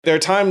There are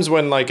times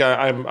when like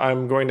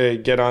I'm going to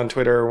get on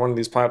Twitter or one of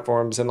these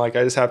platforms and like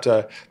I just have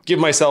to give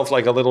myself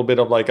like a little bit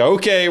of like,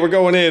 okay, we're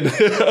going in.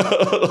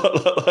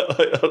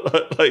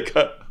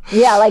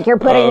 Yeah, like you're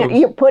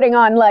putting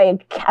on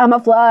like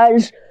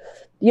camouflage,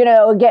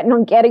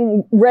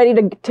 getting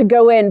ready to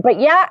go in. But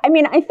yeah, I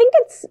mean, I think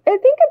it's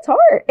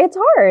hard. It's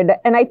hard,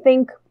 and I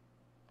think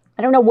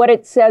I don't know what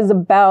it says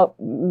about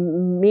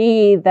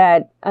me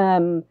that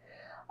I'm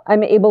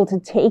able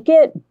to take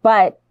it,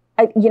 but.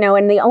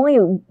 And the only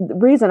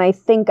reason I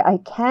think I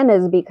can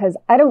is because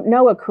I don't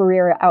know a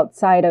career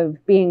outside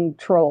of being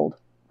trolled.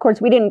 Of course,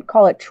 we didn't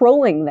call it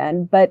trolling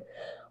then, but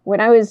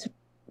when I was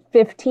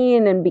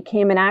 15 and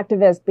became an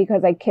activist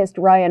because I kissed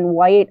Ryan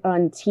White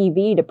on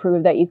TV to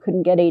prove that you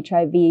couldn't get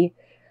HIV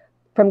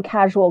from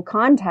casual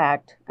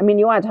contact. I mean,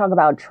 you want to talk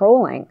about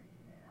trolling.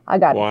 I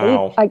got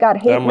hate. I got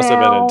hate mail. That must have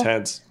been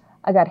intense.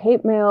 I got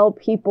hate mail.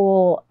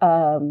 People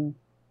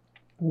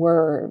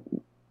were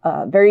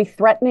very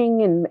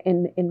threatening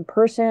in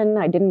person.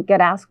 I didn't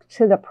get asked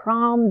to the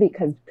prom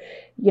because,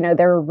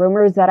 there were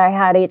rumors that I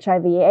had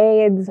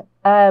HIV/AIDS.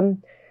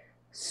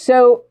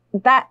 So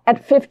that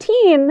at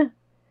 15,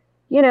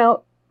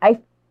 I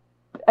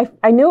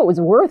knew it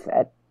was worth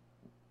it.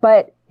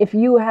 But if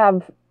you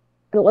have,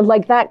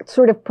 like, that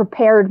sort of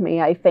prepared me,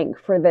 I think,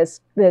 for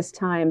this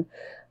time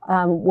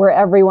where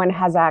everyone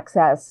has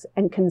access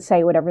and can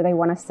say whatever they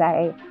want to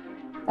say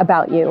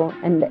about you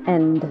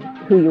and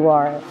who you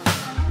are.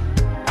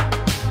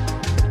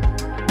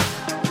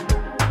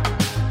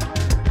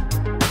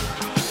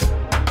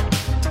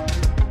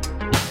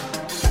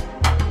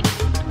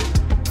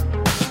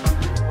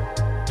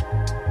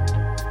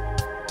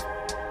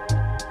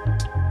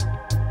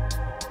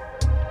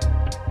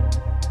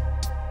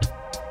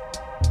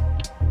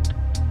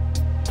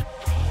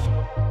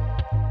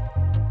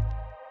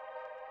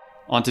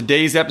 On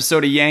today's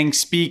episode of Yang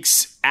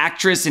Speaks,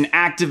 actress and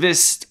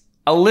activist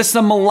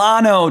Alyssa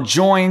Milano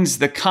joins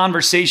the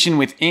conversation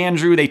with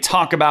Andrew. They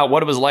talk about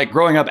what it was like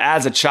growing up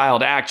as a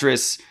child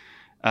actress.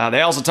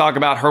 They also talk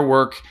about her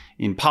work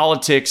in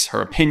politics,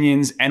 her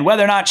opinions, and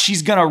whether or not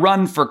she's going to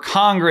run for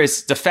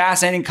Congress. It's a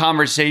fascinating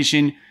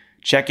conversation.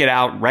 Check it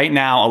out right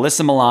now.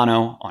 Alyssa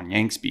Milano on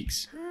Yang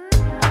Speaks.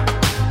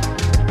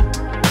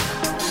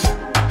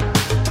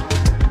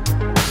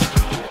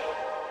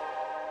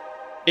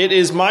 It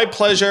is my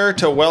pleasure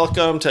to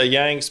welcome to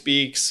Yang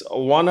Speaks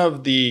one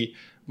of the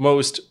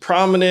most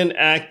prominent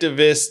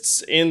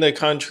activists in the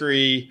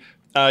country.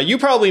 You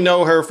probably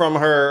know her from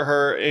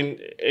her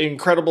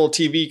incredible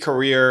TV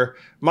career.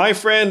 My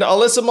friend,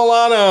 Alyssa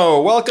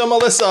Milano. Welcome,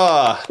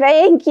 Alyssa.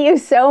 Thank you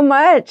so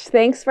much.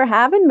 Thanks for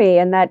having me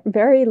and that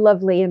very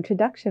lovely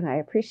introduction. I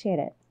appreciate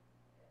it.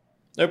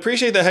 I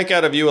appreciate the heck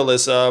out of you,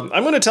 Alyssa.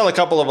 I'm going to tell a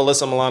couple of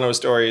Alyssa Milano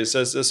stories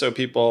just so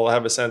people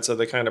have a sense of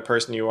the kind of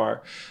person you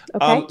are.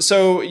 Okay.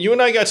 So you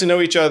and I got to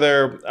know each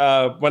other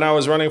when I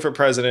was running for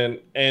president,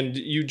 and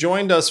you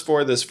joined us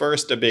for this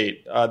first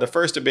debate. The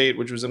first debate,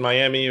 which was in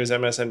Miami, it was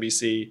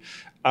MSNBC.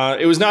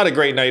 It was not a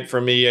great night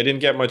for me. I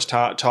didn't get much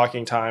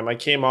talking time. I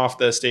came off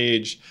the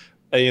stage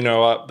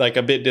like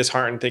a bit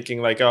disheartened, thinking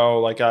like,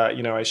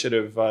 I should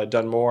have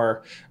done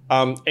more.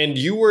 And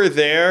you were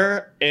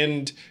there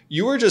and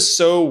you were just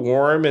so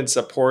warm and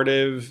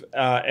supportive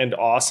and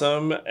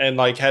awesome and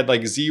like had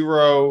like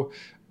zero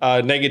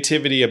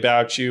negativity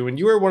about you. And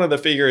you were one of the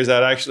figures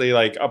that actually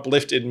like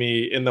uplifted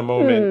me in the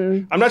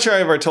moment. I'm not sure I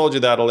ever told you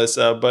that,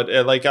 Alyssa, but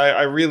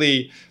I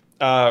really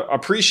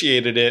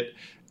appreciated it.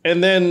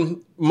 And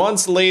then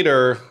months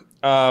later,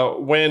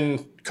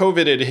 when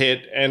COVID had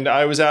hit and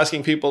I was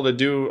asking people to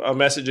do a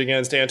message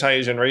against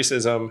anti-Asian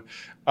racism,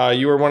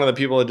 you were one of the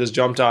people that just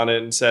jumped on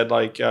it and said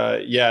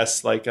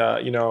yes,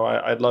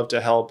 I'd love to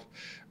help.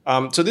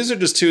 So these are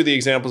just two of the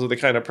examples of the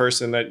kind of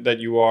person that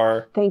you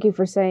are. Thank you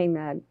for saying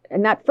that.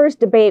 And that first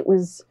debate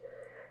was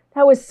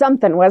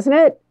something, wasn't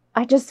it?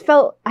 I just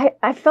felt,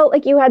 I felt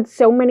like you had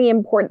so many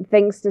important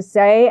things to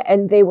say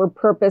and they were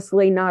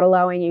purposely not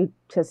allowing you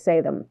to say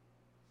them.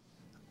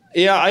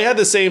 Yeah, I had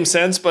the same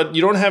sense, but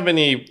you don't have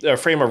any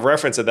frame of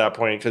reference at that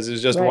point because it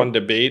was just one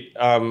debate.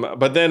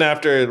 But then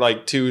after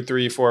like 2,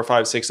 3, 4,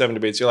 5, 6, 7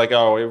 debates, you're like,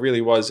 oh, it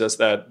really was just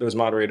that those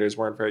moderators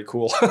weren't very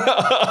cool.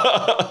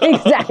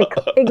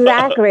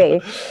 Exactly.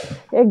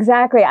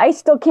 I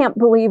still can't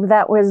believe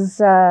that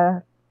was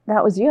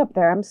you up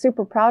there. I'm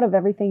super proud of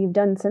everything you've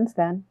done since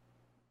then.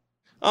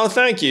 Oh,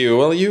 thank you.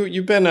 Well,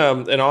 you've been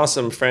an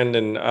awesome friend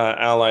and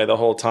ally the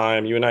whole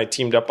time. You and I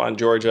teamed up on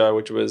Georgia,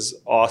 which was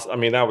awesome. I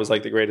mean, that was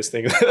like the greatest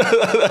thing. It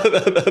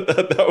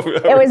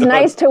was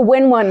nice to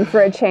win one for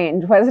a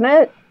change, wasn't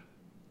it?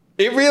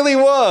 It really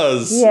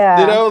was.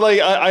 Yeah.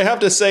 I have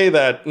to say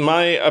that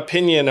my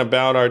opinion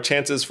about our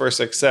chances for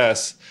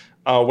success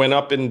went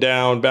up and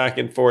down, back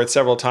and forth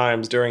several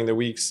times during the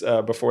weeks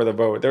before the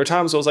vote. There were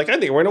times I was like, I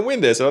think we're going to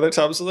win this. And other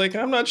times I was like,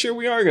 I'm not sure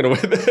we are going to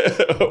win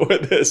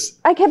this.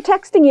 I kept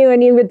texting you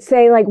and you would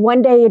say, like,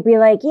 one day you'd be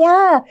like,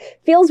 yeah,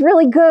 feels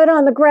really good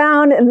on the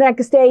ground. And the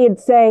next day you'd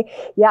say,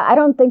 yeah, I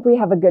don't think we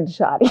have a good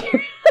shot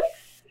here.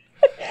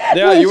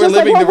 Yeah, you were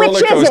living the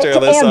roller coaster,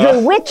 Alyssa.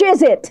 Andrew, which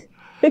is it?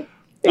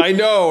 I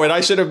know, and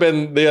I should have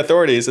been the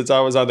authority since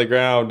I was on the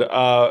ground.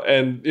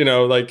 And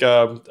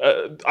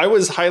I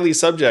was highly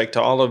subject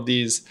to all of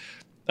these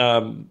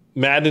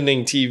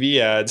maddening TV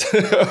ads.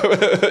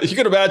 You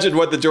can imagine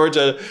what the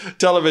Georgia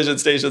television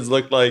stations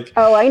looked like.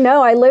 Oh, I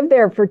know. I lived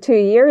there for 2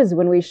 years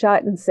when we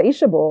shot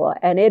Insatiable,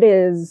 and it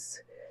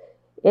is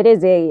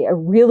a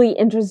really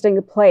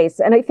interesting place.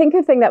 And I think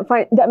the thing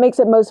that makes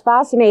it most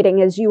fascinating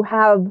is you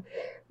have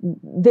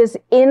this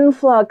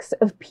influx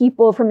of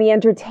people from the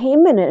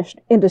entertainment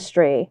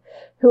industry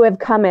who have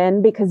come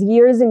in because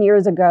years and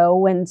years ago,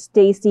 when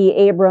Stacey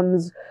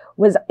Abrams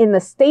was in the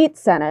state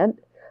Senate,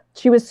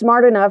 she was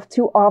smart enough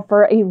to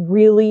offer a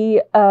really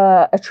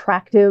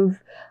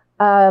attractive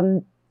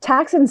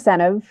tax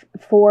incentive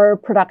for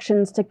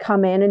productions to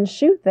come in and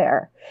shoot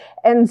there.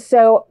 And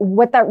so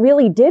what that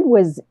really did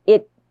was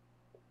it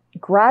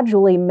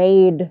gradually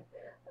made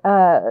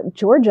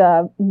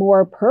Georgia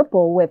more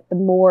purple with the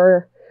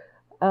more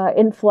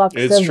influx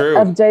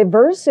of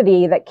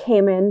diversity that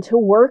came in to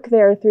work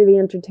there through the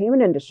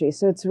entertainment industry.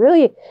 So it's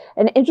really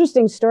an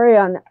interesting story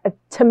on,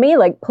 to me,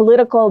 like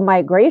political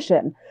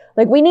migration.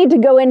 Like we need to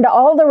go into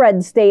all the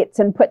red states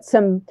and put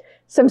some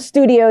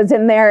studios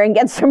in there and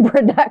get some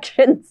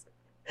productions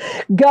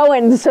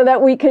going so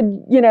that we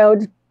could,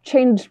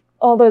 change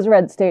all those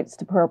red states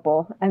to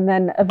purple and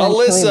then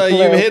eventually Alyssa,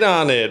 blue. you hit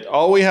on it.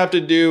 All we have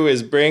to do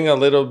is bring a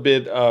little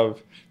bit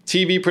of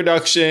TV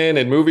production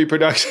and movie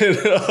production.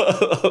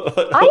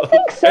 I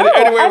think so.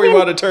 Anywhere we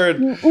want to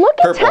turn. Look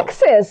at purple.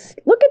 Texas.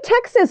 Look at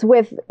Texas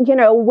with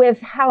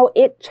how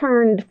it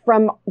turned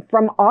from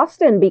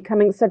Austin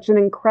becoming such an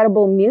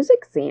incredible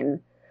music scene.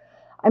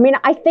 I mean,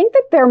 I think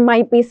that there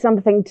might be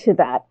something to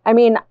that. I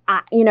mean,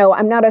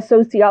 I'm not a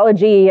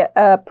sociology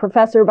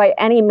professor by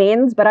any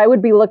means, but I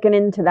would be looking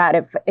into that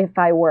if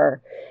I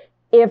were.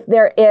 If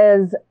there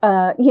is,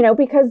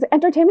 because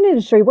entertainment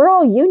industry, we're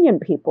all union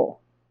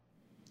people.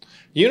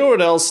 You know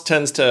what else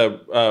tends to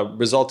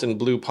result in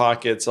blue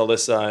pockets,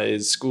 Alyssa,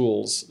 is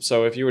schools.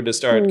 So if you were to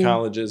start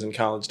colleges and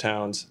college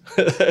towns,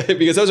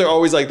 because those are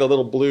always like the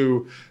little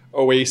blue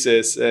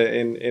oasis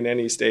in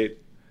any state.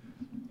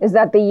 Is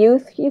that the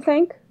youth, you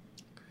think?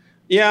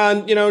 Yeah,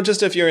 and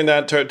just if you're in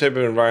that type of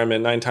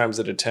environment, 9 times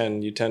out of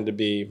 10, you tend to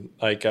be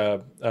like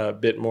a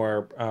bit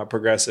more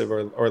progressive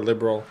or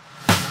liberal.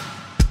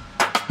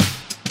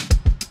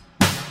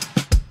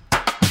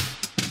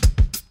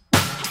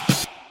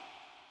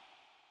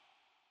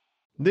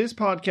 This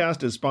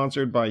podcast is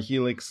sponsored by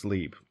Helix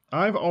Sleep.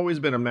 I've always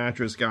been a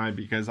mattress guy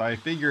because I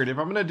figured if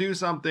I'm going to do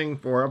something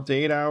for up to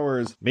 8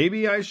 hours,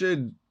 maybe I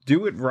should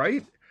do it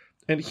right.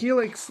 And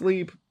Helix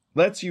Sleep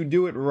lets you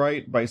do it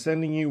right by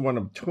sending you one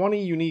of 20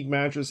 unique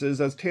mattresses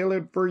that's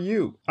tailored for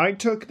you. I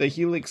took the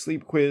Helix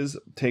Sleep quiz,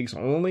 takes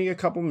only a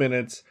couple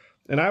minutes,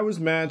 and I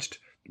was matched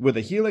with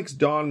a Helix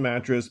Dawn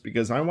mattress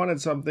because I wanted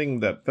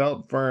something that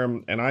felt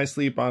firm and I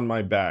sleep on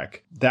my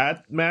back.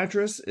 That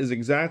mattress is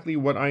exactly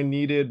what I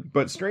needed,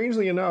 but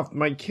strangely enough,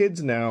 my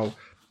kids now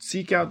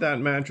seek out that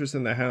mattress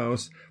in the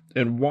house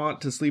and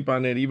want to sleep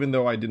on it even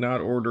though I did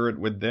not order it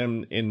with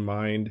them in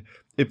mind.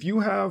 If you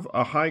have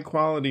a high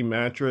quality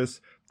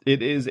mattress,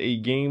 it is a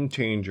game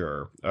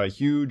changer, a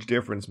huge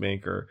difference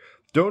maker.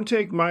 Don't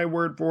take my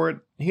word for it.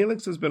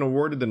 Helix has been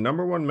awarded the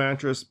 #1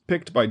 mattress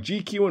picked by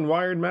GQ and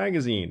Wired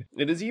magazine.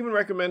 It is even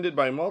recommended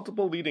by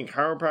multiple leading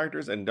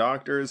chiropractors and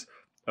doctors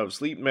of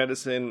sleep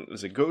medicine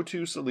as a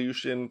go-to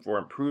solution for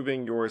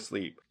improving your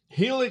sleep.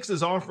 Helix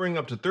is offering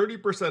up to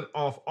 30%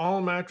 off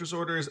all mattress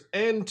orders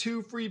and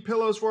 2 free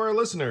pillows for our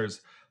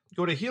listeners.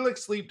 Go to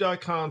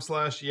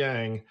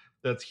helixsleep.com/yang.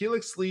 That's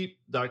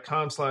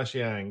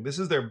helixsleep.com/yang. This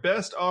is their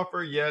best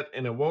offer yet,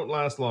 and it won't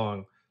last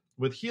long.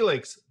 With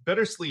Helix,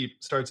 better sleep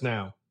starts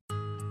now.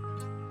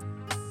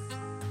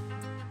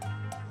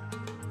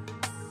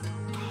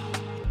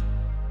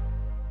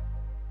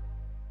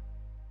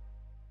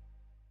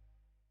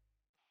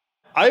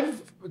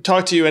 I've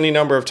talked to you any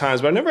number of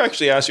times, but I've never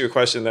actually asked you a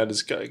question that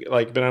has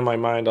like been on my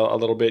mind a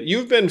little bit.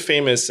 You've been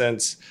famous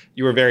since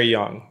you were very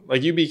young.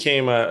 Like you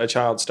became a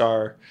child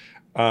star.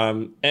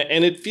 And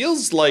it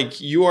feels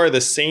like you are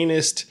the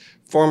sanest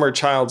former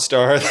child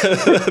star.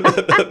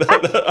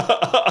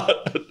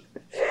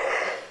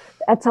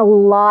 That's a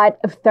lot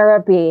of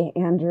therapy,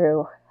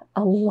 Andrew.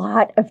 A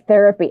lot of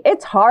therapy.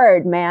 It's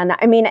hard, man.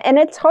 I mean, and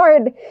it's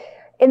hard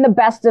in the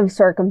best of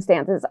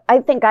circumstances. I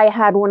think I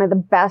had one of the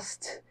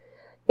best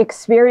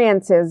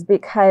experiences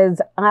because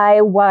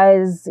I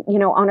was,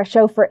 on a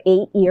show for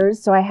 8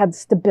 years. So I had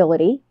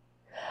stability.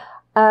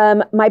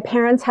 My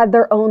parents had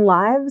their own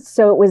lives.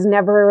 So it was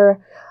never,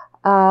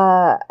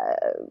 a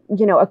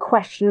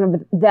question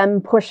of them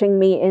pushing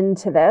me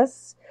into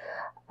this.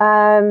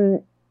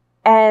 And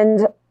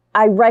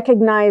I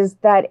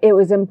recognized that it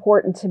was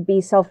important to be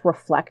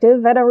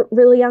self-reflective at a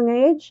really young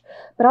age.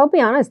 But I'll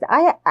be honest,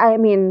 I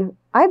mean,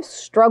 I've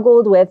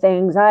struggled with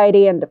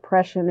anxiety and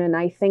depression, and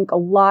I think a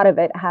lot of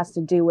it has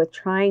to do with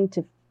trying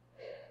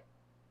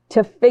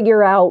to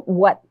figure out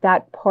what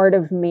that part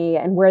of me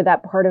and where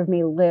that part of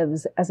me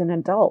lives as an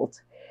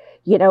adult.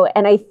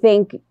 And I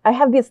think I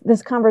have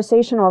this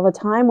conversation all the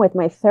time with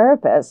my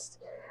therapist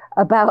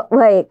about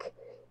like,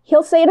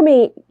 he'll say to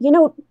me,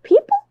 you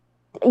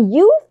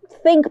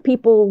think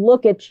people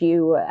look at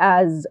you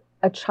as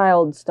a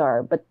child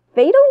star, but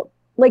they don't.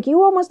 Like,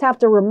 you almost have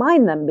to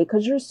remind them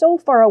because you're so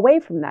far away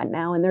from that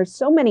now. And there's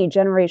so many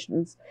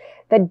generations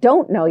that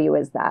don't know you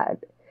as that.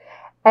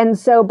 And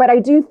so, but I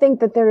do think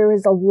that there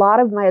was a lot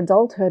of my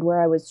adulthood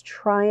where I was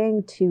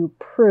trying to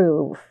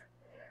prove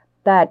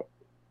that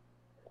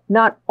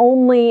not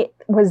only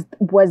was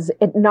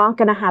it not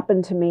going to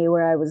happen to me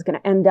where I was going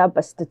to end up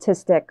a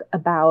statistic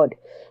about,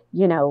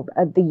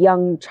 the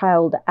young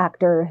child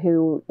actor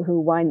who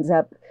winds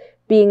up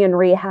being in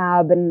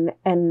rehab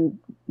and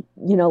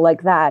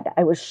like that.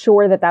 I was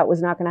sure that that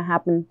was not going to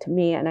happen to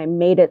me, and I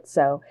made it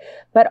so.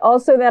 But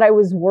also that I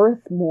was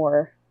worth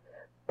more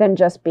than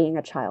just being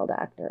a child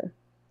actor,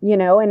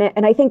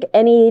 and I think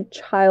any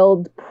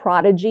child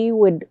prodigy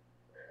would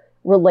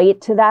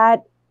relate to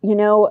that.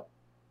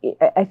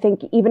 I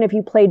think even if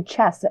you played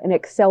chess and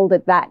excelled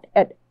at that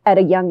at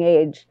a young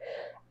age,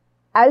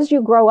 as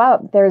you grow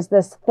up, there's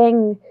this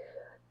thing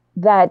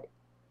that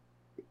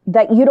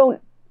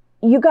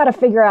you got to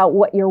figure out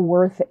what your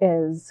worth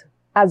is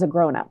as a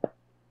grown-up.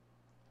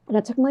 And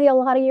it took me a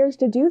lot of years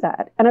to do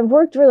that. And I've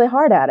worked really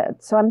hard at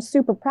it. So I'm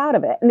super proud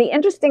of it. And the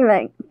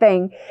interesting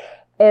thing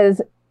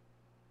is,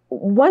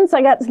 once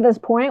I got to this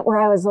point where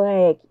I was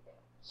like,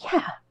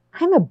 yeah,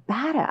 I'm a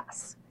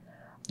badass.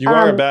 You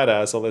are a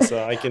badass,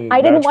 Alyssa.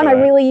 I didn't want to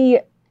really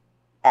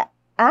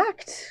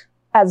act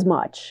as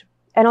much.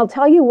 And I'll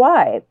tell you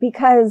why.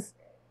 Because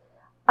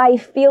I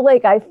feel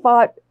like I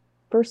fought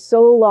for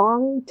so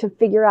long to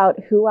figure out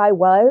who I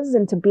was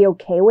and to be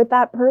okay with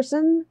that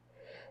person,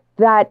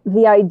 that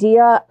the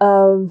idea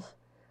of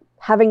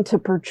having to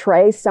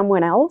portray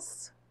someone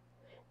else,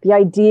 the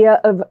idea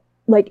of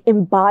like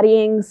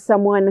embodying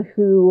someone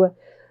who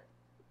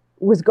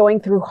was going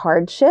through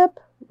hardship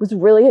was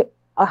really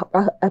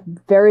a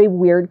very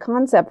weird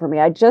concept for me.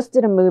 I just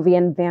did a movie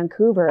in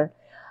Vancouver,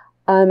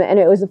 and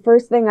it was the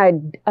first thing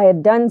I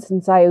had done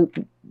since since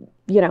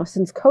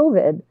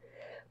COVID.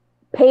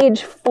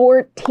 Page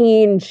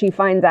 14, she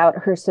finds out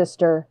her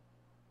sister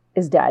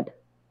is dead.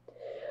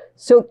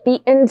 So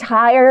the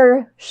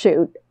entire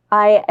shoot,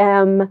 I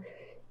am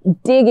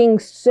digging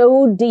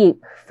so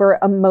deep for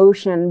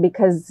emotion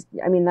because,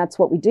 that's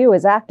what we do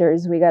as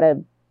actors. We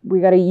gotta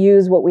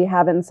use what we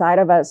have inside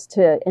of us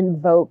to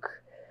invoke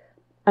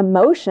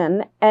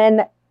emotion.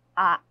 And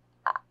I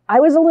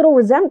was a little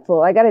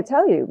resentful, I gotta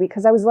tell you,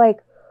 because I was like,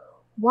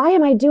 why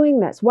am I doing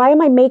this? Why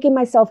am I making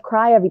myself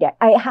cry every day?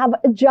 I have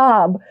a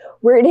job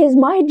where it is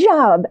my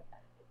job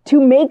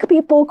to make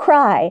people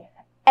cry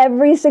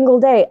every single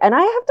day. And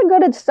I have to go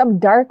to some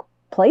dark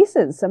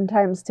places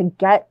sometimes to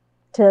get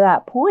to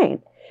that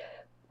point.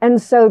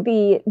 And so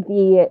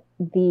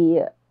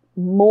the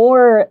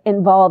more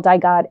involved I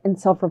got in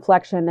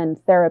self-reflection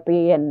and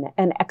therapy and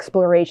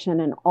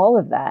exploration and all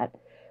of that,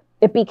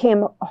 it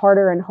became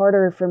harder and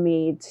harder for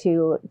me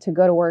to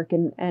go to work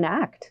and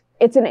act.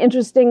 It's an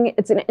interesting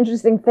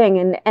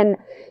thing. And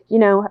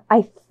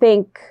I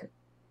think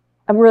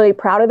I'm really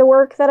proud of the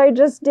work that I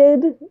just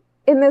did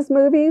in this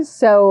movie.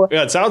 So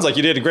yeah, it sounds like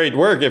you did great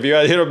work. If you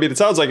had it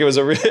sounds like it was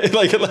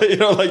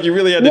like you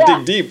really had to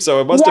dig deep. So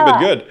it must have been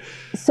good.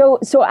 So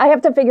I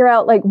have to figure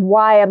out like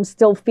why I'm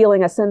still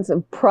feeling a sense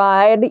of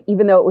pride,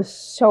 even though it was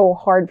so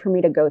hard for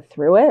me to go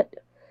through it.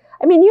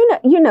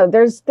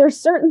 There's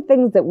certain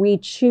things that we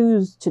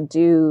choose to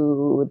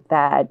do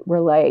that we're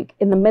like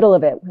in the middle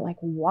of it. We're like,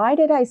 why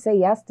did I say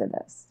yes to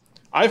this?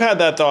 I've had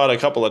that thought a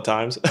couple of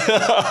times.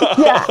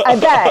 Yeah, I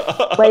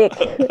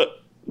bet.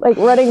 Like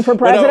running for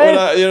president.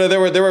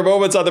 There were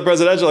moments on the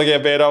presidential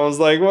campaign. I was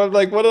like, what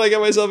did I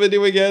get myself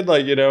into again?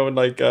 Week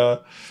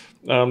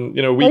 2 in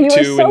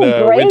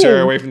the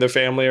winter away from the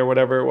family or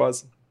whatever it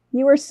was.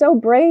 You were so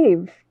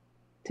brave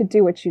to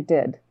do what you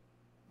did.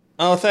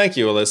 Oh, thank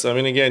you,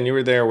 Alyssa. Again, you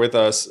were there with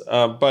us.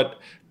 But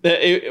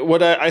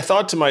what I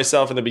thought to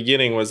myself in the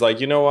beginning was like,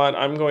 you know what?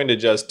 I'm going to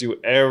just do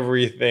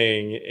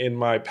everything in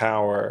my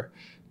power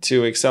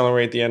to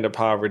accelerate the end of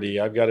poverty.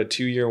 I've got a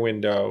 2-year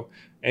window,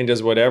 and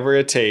just whatever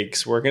it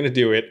takes, we're going to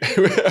do it.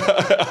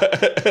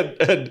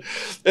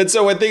 and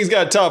so when things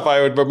got tough,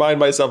 I would remind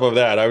myself of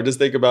that. I would just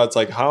think about, it's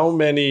like, how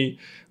many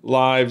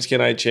lives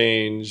can I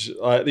change?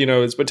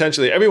 It's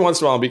potentially every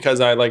once in a while, because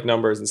I like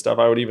numbers and stuff,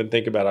 I would even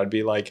think about it. I'd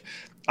be like,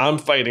 I'm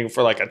fighting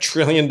for like $1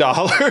 trillion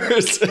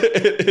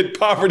in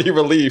poverty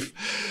relief,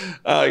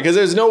 because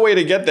there's no way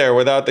to get there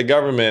without the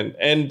government.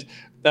 And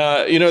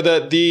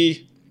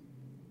the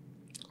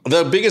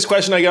biggest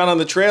question I got on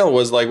the trail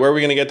was like, where are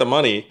we going to get the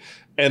money?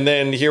 And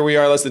then here we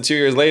are less than 2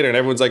 years later, and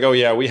everyone's like, oh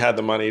yeah, we had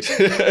the money.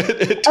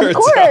 It turns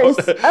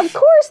Of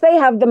course they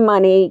have the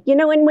money.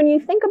 And when you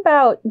think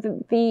about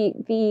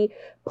the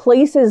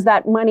places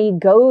that money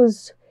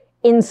goes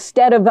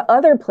instead of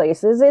other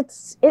places,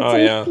 it's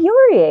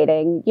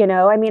infuriating.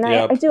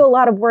 I do a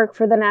lot of work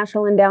for the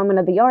National Endowment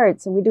of the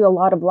Arts, and we do a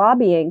lot of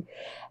lobbying.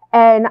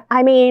 And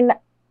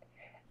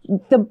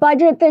The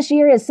budget this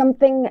year is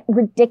something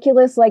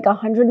ridiculous, like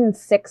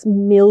 $106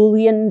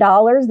 million.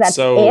 That's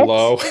so it.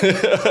 Low.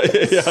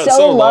 Yeah,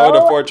 so low in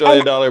a low. $4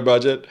 trillion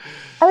budget.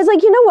 I was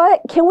like, you know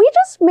what? Can we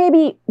just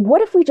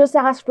what if we just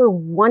asked for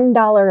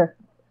 $1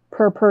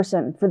 per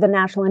person for the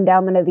National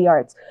Endowment of the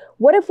Arts?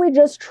 What if we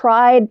just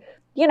tried,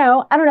 I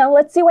don't know,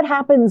 let's see what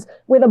happens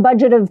with a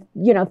budget of,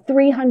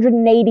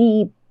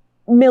 380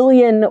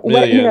 million,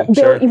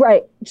 sure.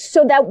 right?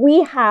 So that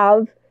we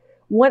have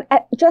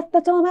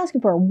that's all I'm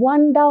asking for,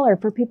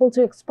 $1 for people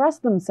to express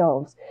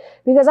themselves.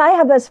 Because I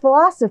have this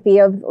philosophy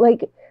of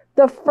like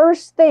the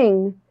first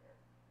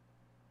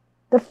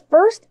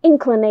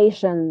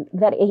inclination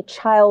that a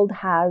child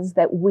has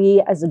that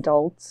we as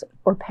adults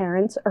or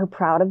parents are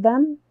proud of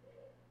them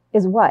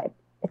is what?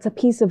 It's a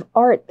piece of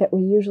art that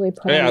we usually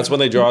put. Yeah, it's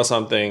when they draw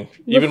something.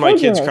 Even my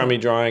kids' crummy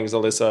drawings,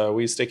 Alyssa,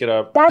 we stick it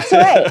up. That's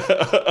right.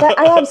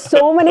 I have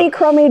so many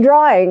crummy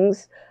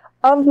drawings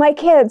of my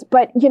kids,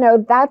 but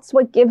that's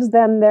what gives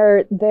them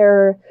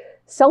their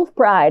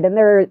self-pride and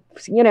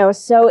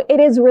so it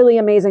is really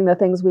amazing the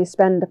things we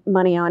spend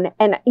money on,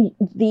 and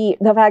the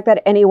fact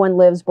that anyone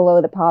lives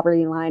below the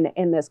poverty line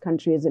in this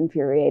country is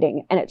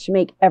infuriating, and it should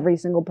make every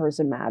single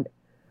person mad.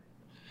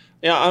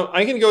 Yeah,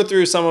 I can go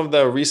through some of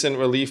the recent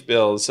relief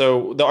bills.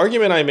 So the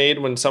argument I made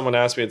when someone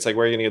asked me, it's like,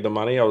 where are you going to get the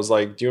money? I was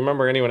like, do you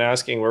remember anyone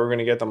asking where we're going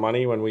to get the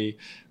money when we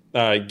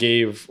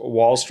gave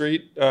Wall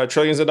Street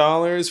trillions of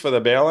dollars for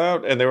the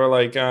bailout? And they were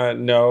like,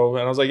 no.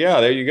 And I was like, yeah,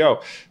 there you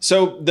go.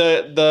 So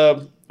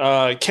the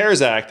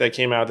CARES Act that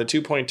came out, the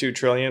 $2.2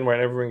 trillion,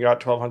 where everyone got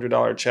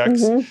 $1,200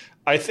 checks. Mm-hmm.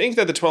 I think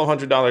that the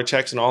 $1,200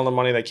 checks and all the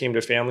money that came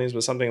to families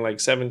was something like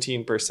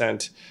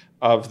 17%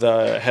 of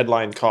the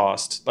headline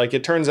cost. Like,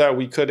 it turns out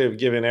we could have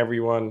given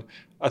everyone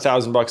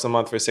 $1,000 a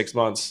month for 6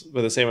 months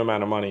with the same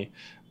amount of money.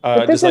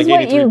 Just like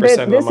 83% of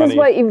the money. This is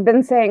what you've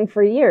been saying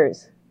for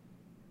years.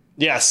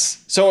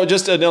 Yes. So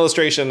just an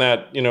illustration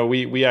that,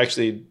 we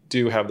actually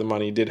did have the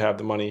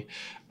money.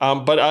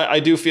 But I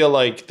do feel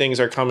like things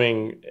are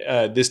coming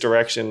this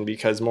direction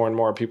because more and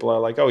more people are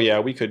like, oh, yeah,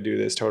 we could do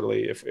this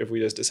totally if we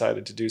just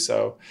decided to do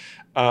so.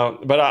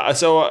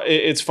 So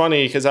it's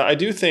funny because I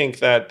do think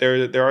that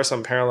there are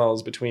some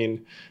parallels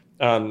between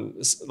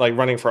like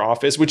running for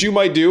office, which you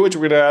might do, which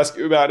we're going to ask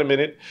you about in a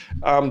minute.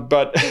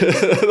 But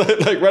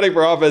like running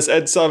for office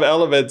and some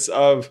elements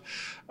of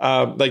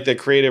like the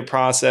creative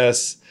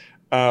process.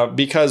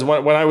 Because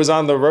when I was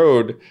on the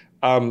road,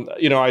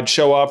 I'd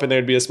show up and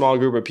there'd be a small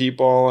group of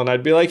people and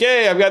I'd be like,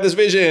 hey, I've got this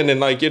vision. And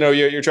like,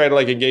 you're trying to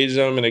like engage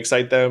them and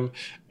excite them.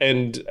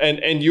 And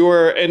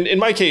in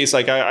my case,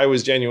 like I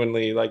was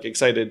genuinely like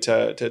excited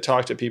to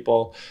talk to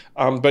people.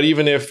 But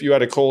even if you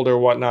had a cold or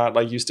whatnot,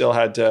 like you still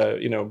had to,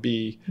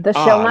 be the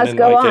show must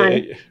go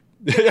on.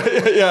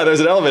 Yeah,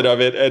 there's an element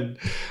of it. And,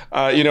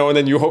 and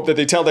then you hope that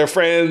they tell their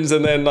friends.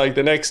 And then like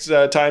the next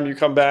time you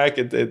come back,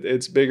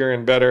 it's bigger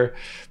and better.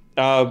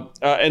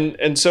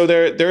 And so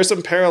there are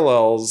some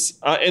parallels,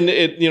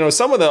 and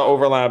some of the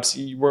overlaps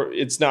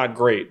it's not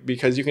great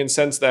because you can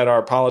sense that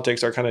our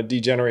politics are kind of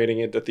degenerating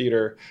into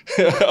theater.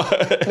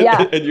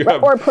 Yeah,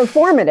 or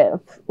performative,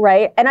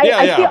 right? And I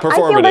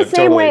feel the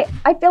same way.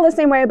 I feel the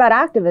same way about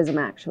activism,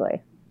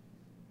 actually.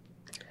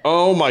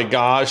 Oh my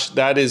gosh,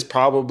 that is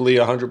probably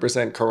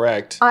 100%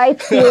 correct. I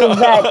feel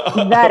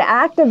that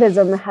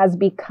activism has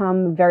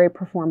become very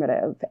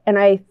performative, and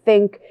I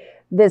think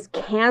this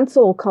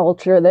cancel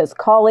culture, this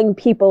calling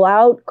people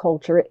out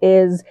culture,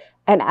 is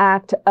an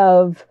act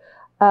of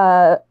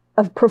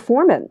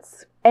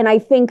performance. And I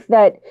think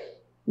that,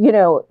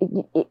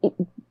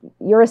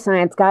 you're a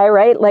science guy,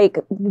 right? Like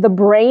the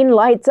brain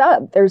lights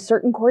up. There's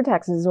certain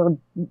cortexes or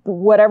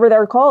whatever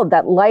they're called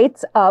that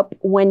lights up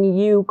when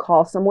you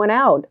call someone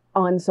out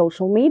on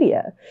social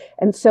media.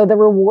 And so the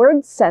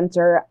reward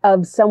center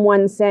of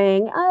someone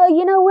saying, oh,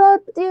 you know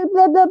what,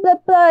 blah, blah, blah,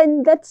 blah,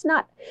 and that's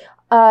not...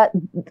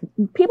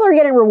 people are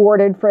getting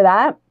rewarded for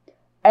that,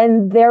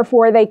 and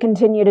therefore they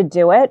continue to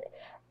do it.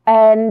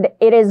 And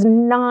it is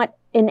not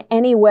in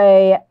any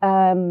way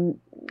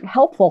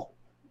helpful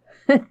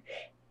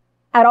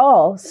at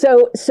all.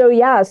 So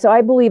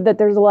I believe that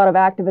there's a lot of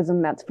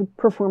activism that's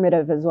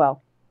performative as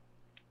well.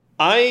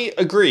 I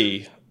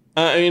agree.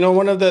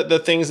 One of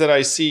the things that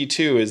I see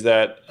too is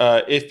that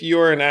if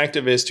you're an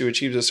activist who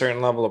achieves a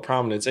certain level of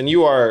prominence, and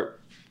you are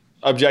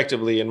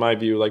objectively, in my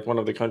view, like one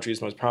of the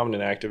country's most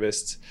prominent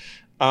activists,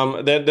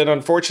 then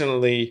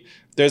unfortunately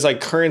there's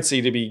like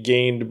currency to be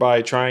gained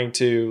by trying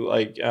to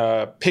like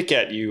pick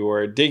at you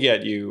or dig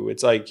at you.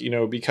 It's like,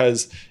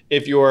 because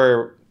if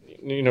you're,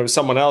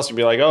 someone else, you'd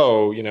be like,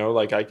 oh,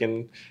 like I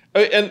can,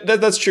 and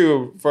that's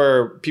true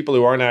for people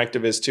who aren't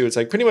activists too. It's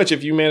like pretty much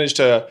if you manage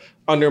to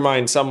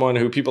undermine someone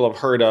who people have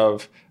heard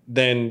of,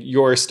 then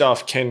your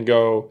stuff can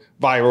go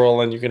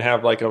viral and you can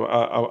have like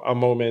a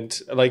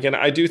moment. Like, and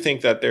I do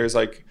think that there's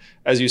like,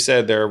 as you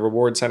said, there are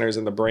reward centers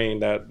in the brain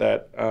that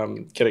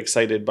get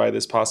excited by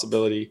this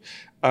possibility.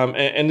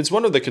 And it's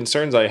one of the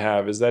concerns I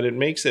have is that it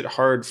makes it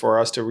hard for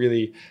us to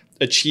really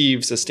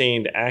achieve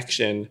sustained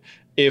action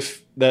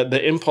if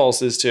the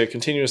impulse is to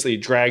continuously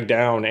drag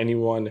down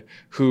anyone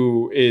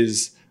who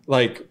is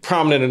like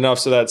prominent enough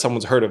so that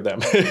someone's heard of them.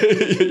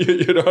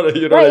 You know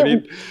what I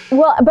mean?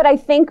 Well, but I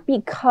think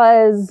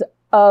because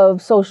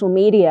of social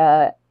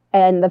media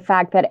and the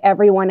fact that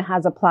everyone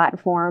has a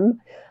platform,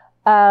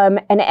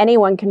 and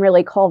anyone can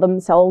really call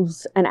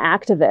themselves an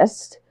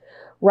activist,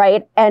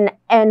 right? And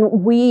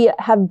we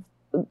have,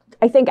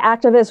 I think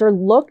activists are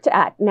looked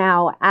at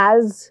now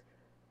as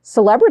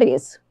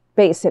celebrities,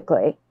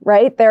 basically,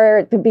 right?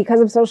 They're,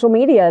 because of social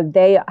media,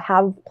 they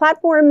have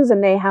platforms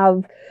and they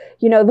have,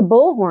 the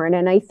bullhorn.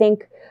 And I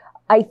think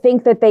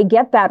that they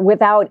get that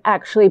without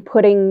actually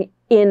putting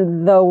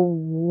in the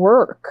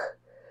work.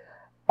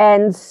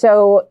 And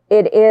so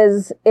it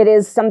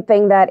is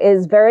something that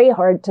is very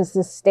hard to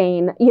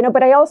sustain,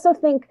 but I also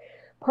think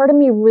part of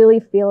me really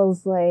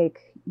feels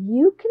like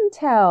you can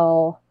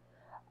tell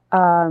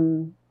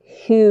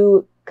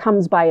who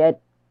comes by it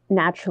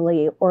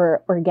naturally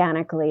or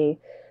organically,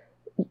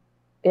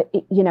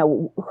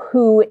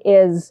 who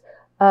is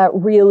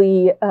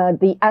really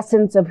the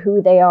essence of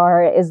who they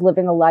are is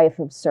living a life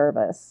of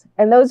service.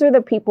 And those are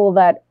the people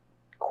that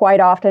quite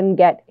often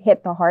get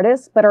hit the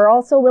hardest, but are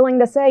also willing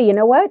to say, you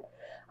know what?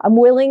 I'm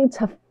willing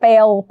to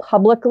fail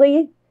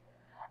publicly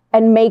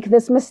and make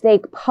this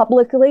mistake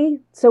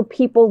publicly so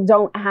people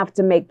don't have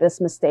to make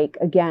this mistake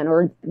again,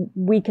 or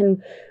we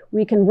can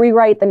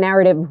rewrite the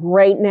narrative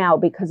right now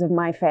because of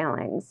my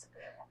failings.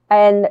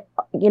 And,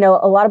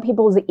 a lot of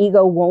people's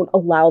ego won't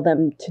allow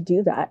them to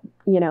do that,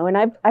 and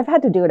I've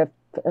had to do it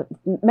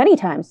many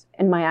times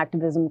in my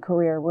activism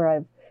career where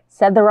I've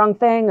said the wrong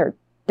thing or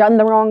done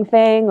the wrong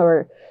thing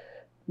or,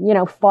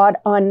 fought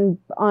on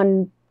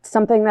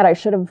something that I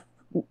should have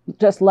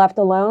just left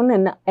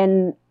alone.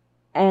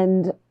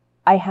 And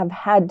I have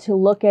had to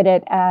look at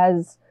it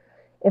as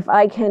if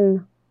I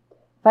can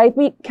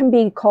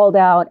be called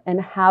out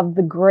and have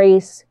the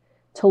grace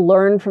to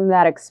learn from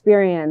that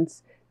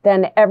experience,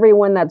 then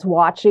everyone that's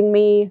watching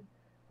me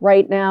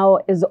right now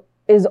is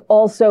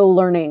also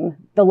learning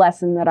the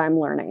lesson that I'm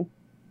learning.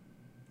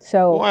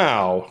 So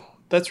wow,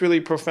 that's really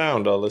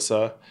profound,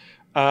 Alyssa.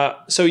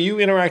 So you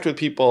interact with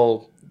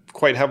people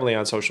quite heavily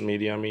on social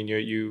media. I mean,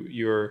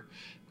 you're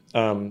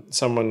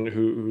someone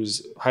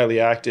who's highly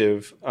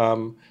active.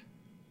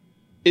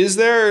 Is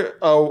there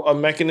a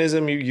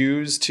mechanism you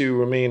use to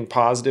remain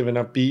positive and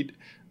upbeat,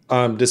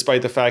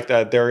 despite the fact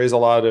that there is a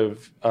lot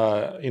of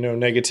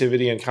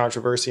negativity and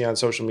controversy on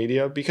social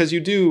media? Because you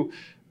do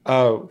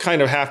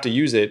kind of have to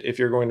use it if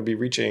you're going to be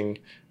reaching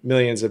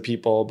millions of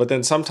people. But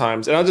then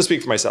sometimes, and I'll just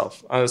speak for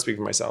myself.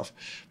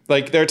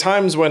 Like there are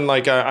times when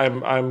like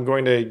I'm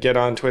going to get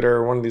on Twitter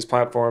or one of these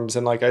platforms,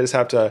 and like I just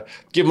have to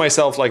give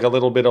myself like a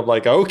little bit of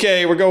like,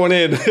 okay, we're going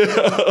in.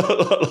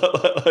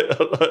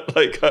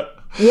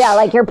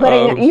 Like you're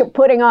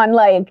putting on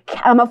like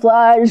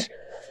camouflage,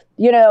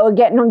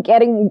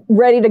 getting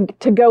ready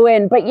to go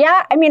in. But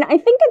yeah, I mean, I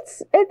think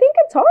it's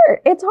hard.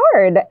 It's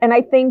hard, and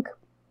I think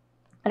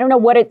I don't know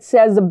what it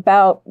says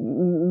about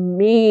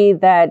me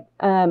that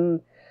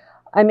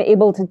I'm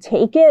able to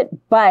take it,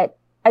 but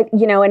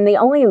and the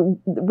only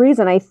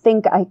reason I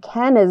think I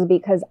can is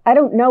because I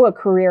don't know a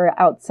career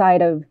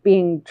outside of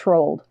being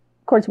trolled.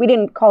 Of course, we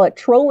didn't call it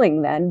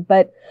trolling then,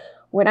 but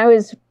when I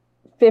was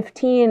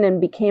 15 and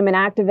became an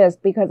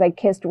activist because I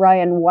kissed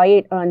Ryan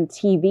White on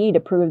TV to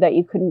prove that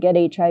you couldn't get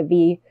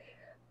HIV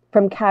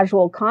from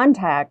casual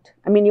contact.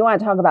 I mean, you want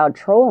to talk about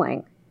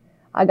trolling.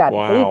 I got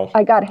hate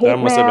that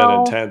must mail. Have been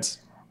intense.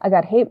 I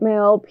got hate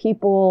mail.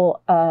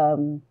 People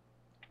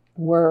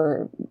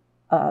were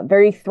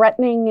very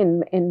threatening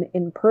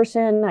in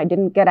person. I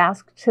didn't get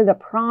asked to the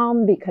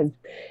prom because,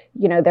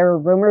 there were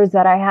rumors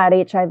that I had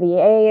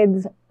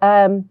HIV/AIDS.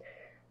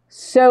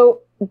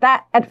 So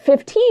that at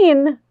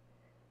 15,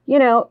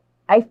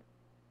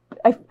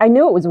 I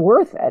knew it was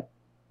worth it.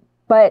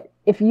 But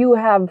if you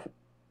have,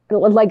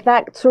 like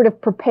that sort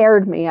of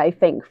prepared me, I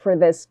think, for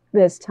this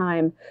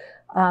time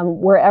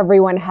where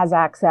everyone has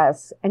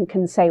access and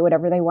can say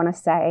whatever they want to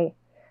say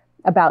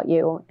about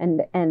you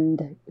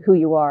and who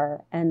you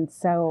are. And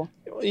so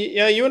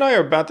yeah, you and I are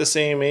about the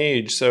same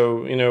age,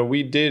 so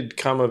we did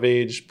come of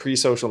age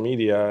pre-social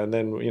media, and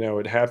then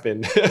it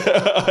happened.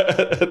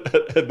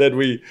 And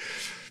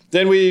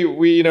then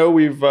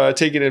we've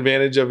taken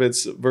advantage of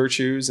its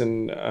virtues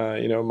and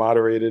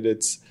moderated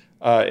its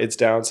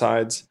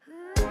downsides.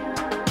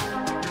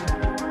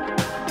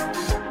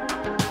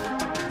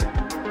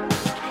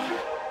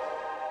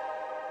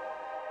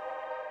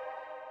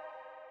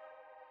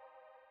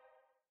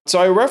 So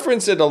I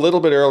referenced it a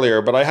little bit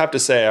earlier, but I have to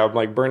say I'm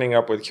like burning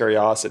up with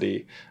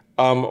curiosity,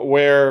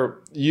 where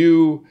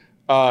you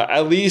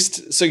at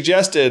least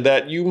suggested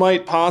that you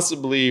might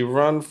possibly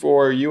run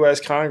for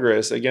U.S.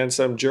 Congress against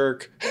some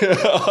jerk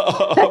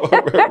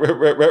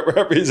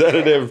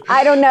representative.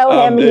 I don't know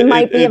him. He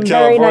might be a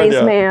very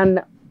nice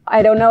man.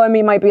 I don't know him.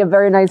 He might be a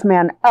very nice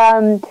man.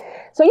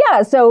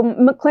 So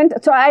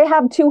McClinton. So I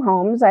have two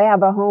homes. I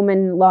have a home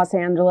in Los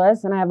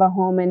Angeles and I have a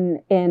home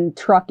in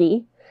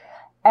Truckee.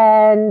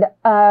 And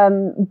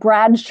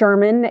Brad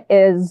Sherman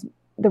is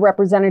the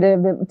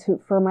representative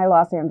for my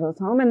Los Angeles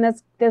home. And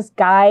this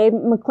guy,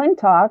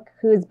 McClintock,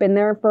 who's been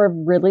there for a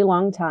really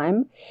long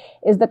time,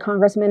 is the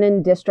congressman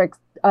in District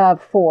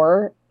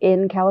 4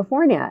 in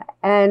California.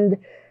 And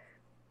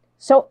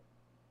so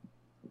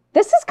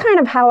this is kind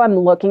of how I'm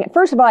looking at.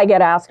 First of all, I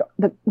get asked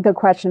the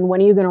question,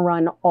 when are you going to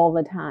run all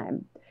the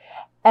time?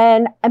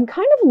 And I'm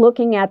kind of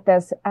looking at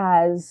this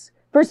as,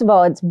 first of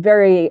all, it's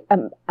very,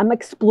 I'm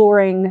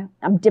exploring,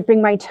 I'm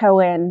dipping my toe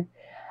in.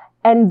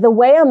 And the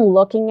way I'm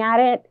looking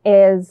at it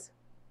is,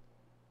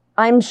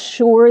 I'm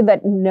sure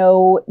that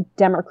no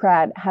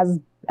Democrat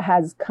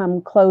has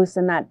come close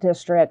in that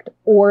district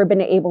or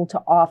been able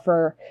to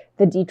offer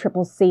the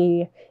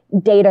DCCC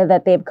data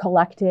that they've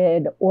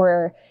collected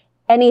or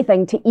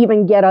anything to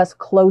even get us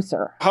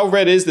closer. How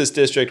red is this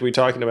district we're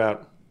talking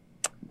about?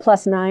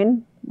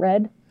 +9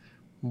 red.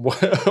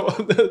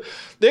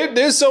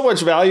 There's so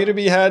much value to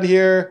be had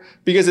here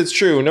because it's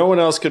true. No one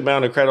else could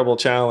mount a credible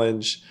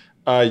challenge.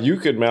 You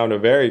could mount a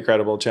very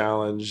credible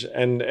challenge,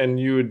 and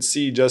you would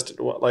see just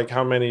like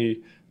how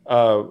many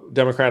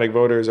Democratic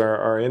voters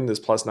are in this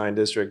 +9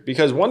 district.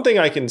 Because one thing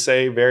I can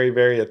say very,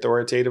 very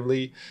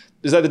authoritatively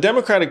is that the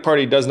Democratic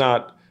Party does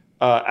not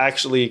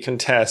actually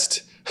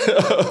contest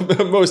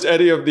most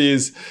any of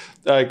these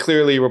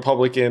clearly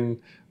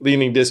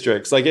Republican-leaning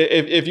districts. Like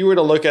if you were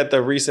to look at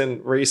the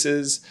recent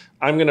races,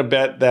 I'm going to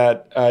bet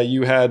that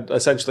you had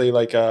essentially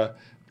like a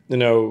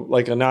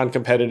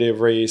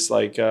non-competitive race,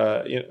 like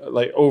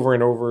over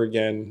and over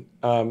again.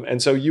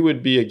 And so you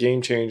would be a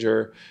game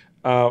changer.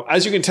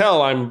 As you can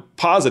tell, I'm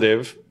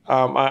positive.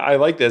 I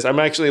like this. I'm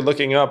actually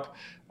looking up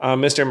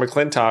Mr.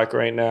 McClintock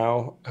right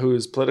now,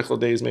 whose political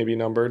days may be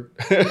numbered.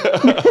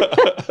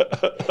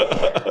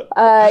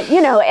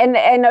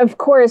 And of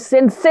course,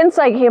 since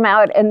I came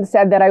out and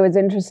said that I was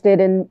interested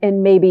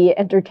in maybe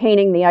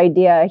entertaining the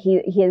idea,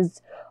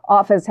 his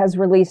office has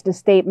released a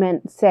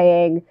statement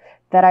saying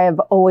that I have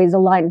always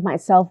aligned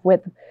myself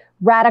with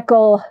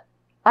radical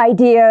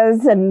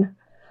ideas, and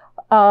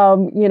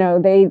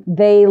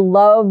they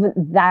love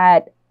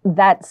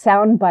that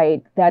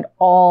soundbite that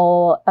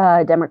all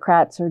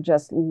Democrats are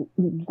just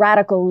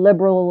radical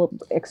liberal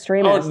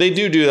extremists. Oh, they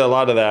do a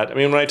lot of that. I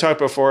mean, when I talked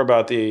before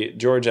about the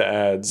Georgia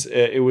ads,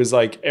 it was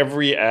like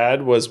every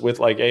ad was with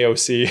like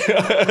AOC.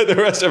 The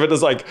rest of it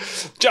is like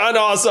Jon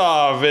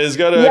Ossoff is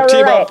going to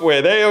team up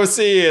with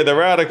AOC and the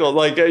radical.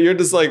 Like you're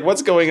just like,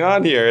 what's going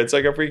on here? It's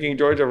like a freaking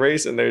Georgia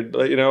race, and they're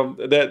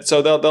that.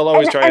 So they'll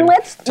always try and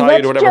tie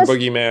you to whatever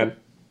boogeyman.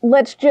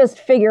 Let's just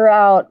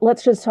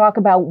talk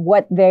about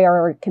what they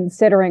are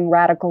considering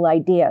radical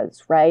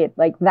ideas, right?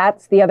 Like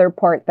that's the other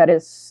part that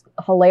is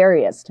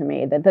hilarious to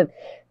me, that the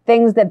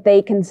things that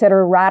they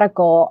consider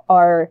radical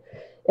are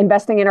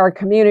investing in our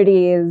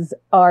communities,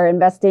 are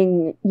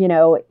investing,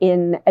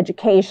 in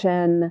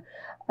education,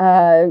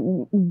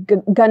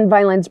 gun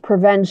violence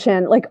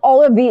prevention, like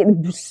all of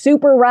the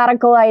super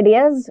radical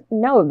ideas.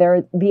 No,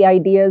 they're the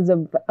ideas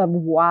of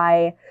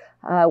why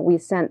we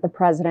sent the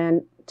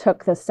president,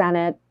 took the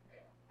Senate,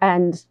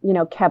 and,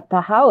 kept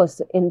the House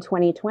in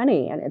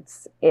 2020. And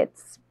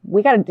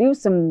we got to do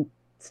some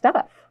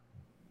stuff.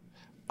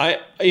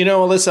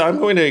 Alyssa, I'm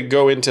going to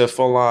go into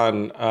full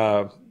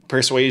on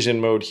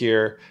persuasion mode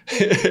here.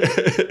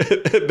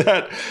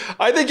 That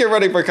I think you're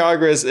running for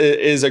Congress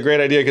is a great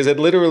idea because it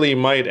literally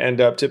might end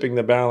up tipping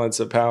the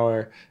balance of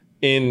power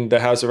in the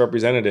House of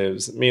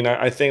Representatives. I mean,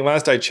 I think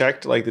last I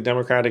checked, like the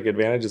Democratic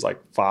advantage is like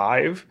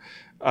 5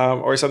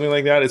 or something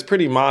like that. It's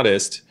pretty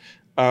modest.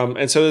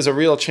 And so there's a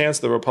real chance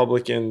the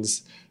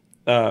Republicans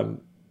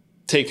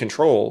take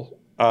control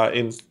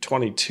in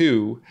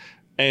 22,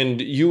 and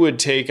you would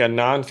take a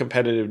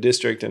non-competitive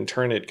district and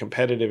turn it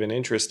competitive and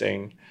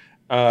interesting.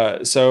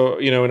 So,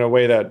 in a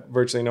way that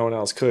virtually no one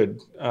else could,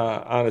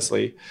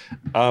 honestly.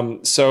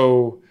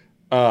 So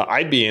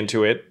I'd be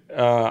into it.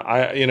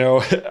 I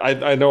know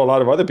a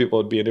lot of other people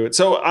would be into it.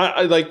 So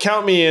I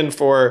count me in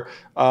for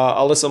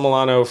Alyssa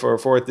Milano for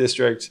 4th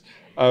District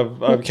of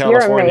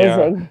California. You're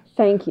amazing.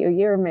 Thank you.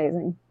 You're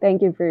amazing.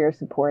 Thank you for your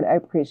support. I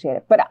appreciate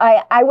it. But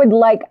I would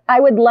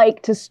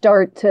like to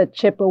start to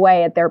chip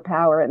away at their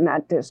power in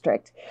that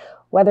district.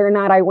 Whether or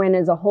not I win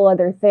is a whole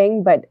other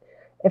thing. But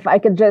if I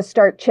could just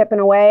start chipping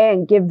away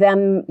and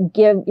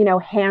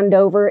hand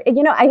over.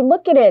 I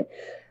look at it.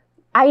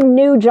 I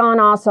knew Jon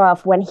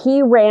Ossoff when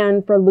he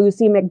ran for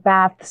Lucy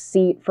McBath's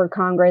seat for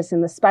Congress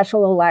in the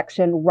special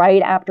election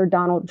right after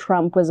Donald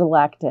Trump was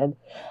elected.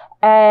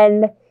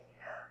 And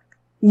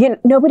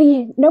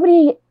nobody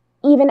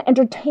even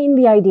entertained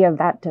the idea of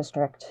that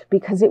district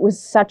because it was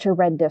such a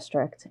red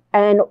district.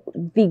 And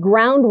the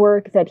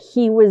groundwork that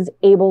he was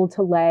able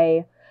to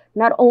lay,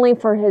 not only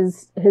for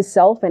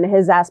himself and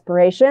his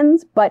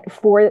aspirations, but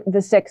for the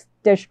 6th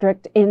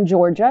district in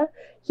Georgia,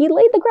 he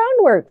laid the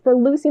groundwork for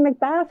Lucy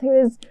McBath, who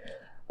is,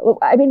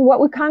 what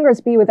would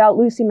Congress be without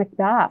Lucy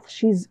McBath?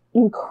 She's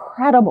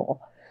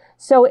incredible.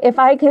 So if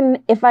I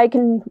can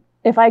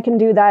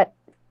do that,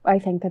 I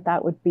think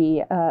that would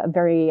be a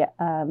very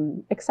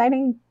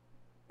exciting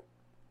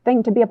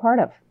thing to be a part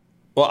of.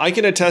 Well, I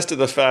can attest to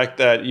the fact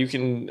that you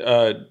can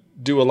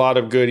do a lot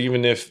of good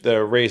even if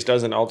the race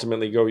doesn't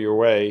ultimately go your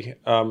way.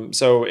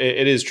 So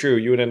it is true.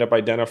 You would end up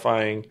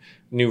identifying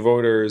new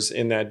voters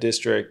in that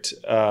district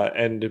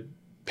and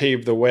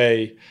pave the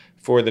way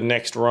for the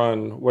next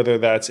run, whether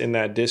that's in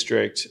that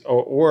district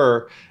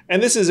or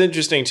and this is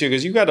interesting too,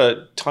 because you got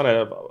a ton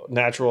of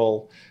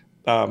natural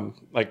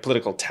like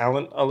political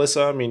talent,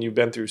 Alyssa. I mean, you've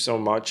been through so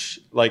much.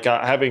 Like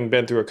having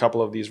been through a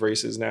couple of these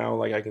races now,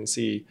 like I can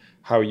see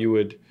how you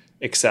would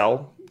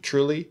excel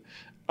truly.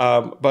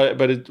 When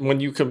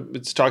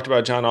it's talked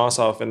about Jon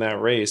Ossoff in that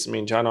race, I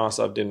mean, Jon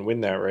Ossoff didn't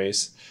win that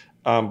race,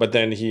 but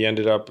then he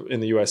ended up in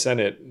the U.S.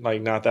 Senate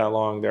like not that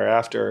long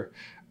thereafter.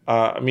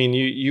 I mean,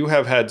 you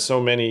have had so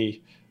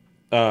many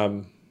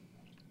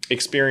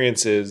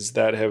experiences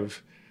that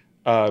have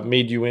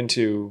made you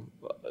into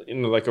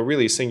like a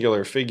really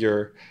singular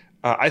figure.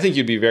 I think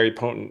you'd be very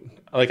potent.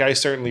 Like I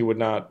certainly would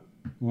not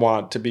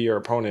want to be your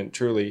opponent,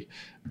 truly.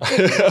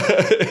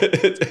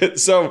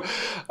 So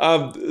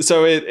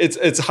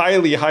it's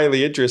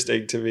highly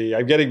interesting to me.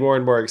 I'm getting more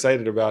and more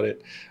excited about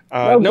it.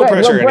 No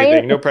pressure or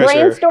anything. No pressure.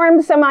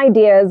 Brainstorm some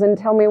ideas and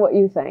tell me what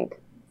you think.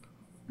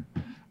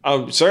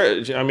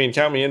 Sir, I mean,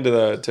 count me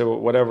into to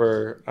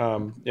whatever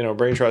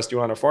brain trust you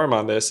want to form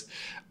on this.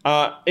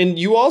 And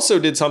you also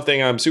did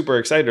something I'm super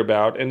excited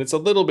about, and it's a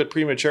little bit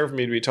premature for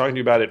me to be talking to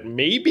you about it,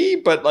 maybe,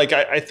 but like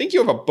I think you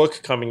have a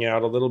book coming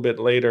out a little bit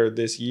later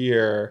this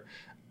year.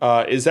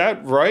 Is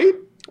that right?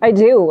 I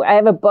do. I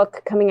have a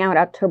book coming out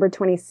October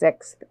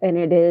 26th, and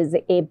it is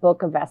a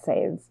book of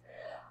essays,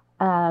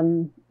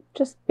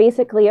 just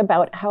basically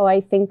about how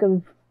I think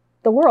of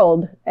the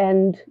world,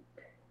 and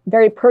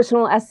very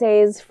personal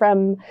essays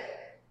from,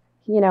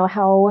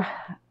 how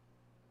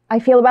I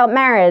feel about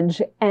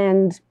marriage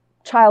and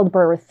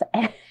childbirth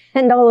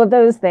and all of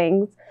those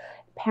things,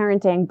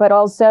 parenting, but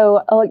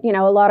also,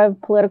 a lot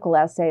of political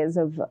essays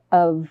of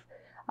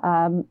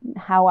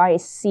how I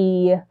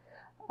see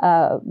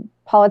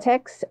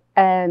politics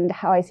and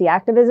how I see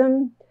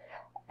activism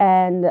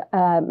and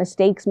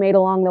mistakes made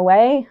along the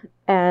way.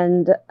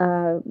 And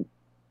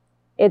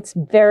it's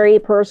very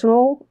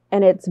personal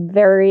and it's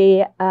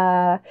very,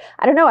 I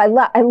don't know,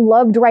 I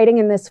loved writing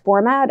in this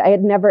format.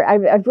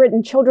 I've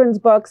written children's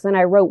books, and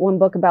I wrote one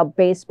book about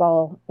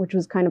baseball, which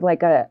was kind of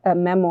like a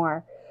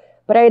memoir.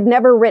 But I had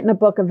never written a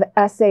book of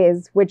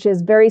essays, which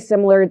is very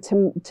similar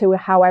to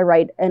how I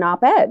write an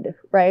op-ed,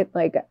 right?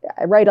 Like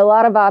I write a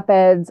lot of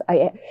op-eds.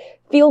 I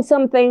feel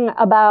something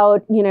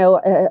about,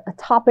 a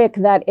topic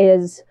that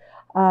is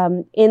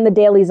in the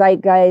daily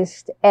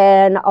zeitgeist,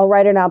 and I'll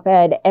write an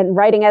op-ed. And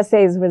writing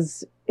essays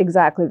was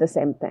exactly the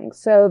same thing.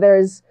 So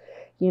there's,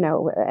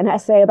 an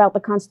essay about the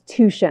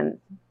Constitution.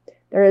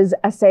 There's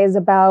essays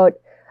about,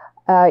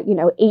 I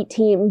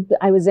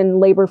was in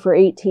labor for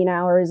 18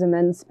 hours and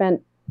then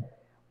spent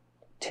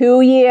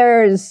 2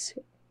 years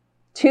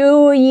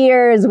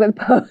with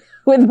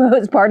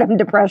postpartum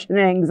depression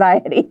and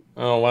anxiety.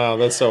 Oh, wow.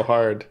 That's so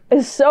hard.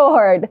 It's so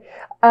hard.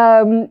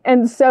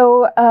 And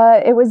so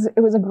it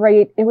was a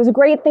great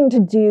thing to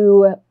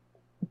do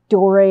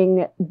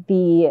during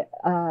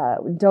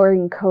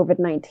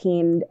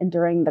COVID-19 and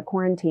during the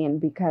quarantine,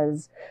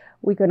 because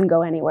we couldn't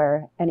go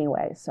anywhere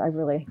anyway. So I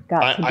really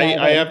got to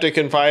I have to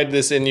confide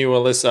this in you,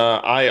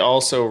 Alyssa. I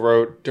also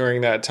wrote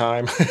during that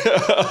time.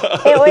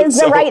 It was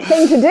the right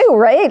thing to do,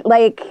 right?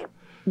 Like,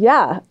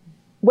 yeah.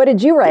 What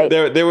did you write?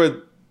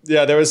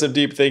 There was some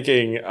deep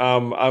thinking.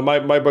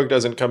 My book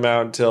doesn't come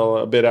out until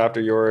a bit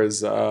after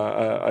yours,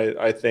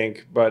 I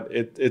think. But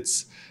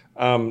it's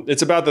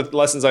about the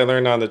lessons I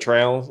learned on the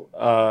trail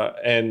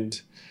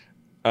and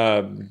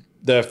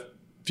the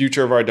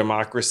future of our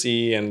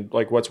democracy and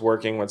like what's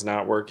working, what's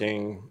not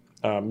working,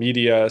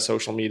 media,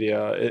 social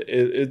media.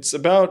 It's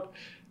about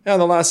the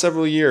last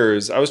several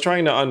years. I was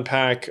trying to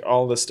unpack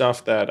all the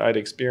stuff that I'd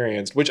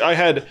experienced, which I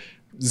had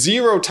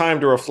zero time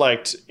to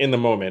reflect in the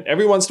moment.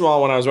 Every once in a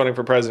while when I was running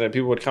for president,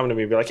 people would come to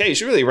me and be like, hey, you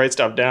should really write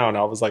stuff down.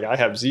 I was like, I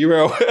have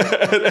zero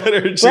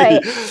energy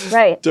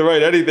to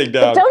write anything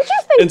down. But don't you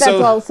think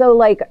that's also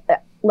like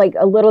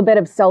a little bit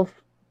of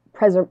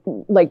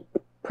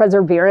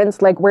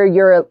perseverance, like where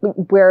you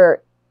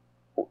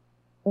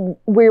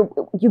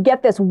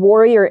get this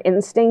warrior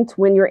instinct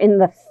when you're in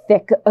the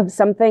thick of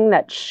something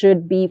that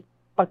should be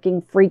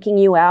fucking freaking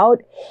you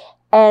out.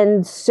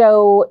 And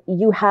so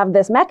you have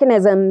this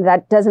mechanism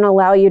that doesn't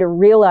allow you to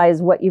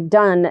realize what you've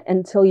done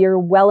until you're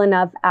well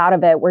enough out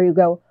of it where you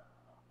go,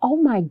 oh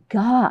my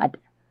God,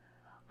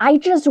 I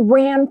just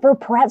ran for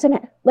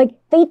president. Like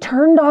they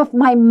turned off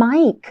my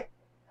mic.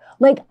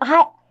 Like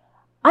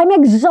I'm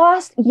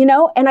exhausted,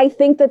 and I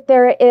think that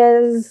there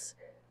is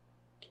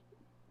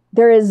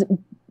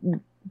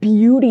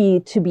beauty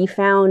to be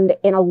found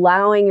in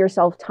allowing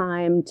yourself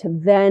time to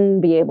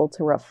then be able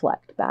to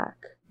reflect back.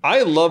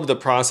 I love the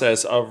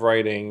process of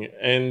writing.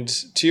 And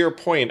to your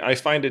point, I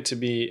find it to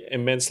be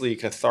immensely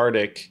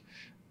cathartic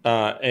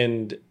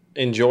and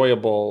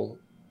enjoyable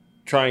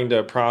trying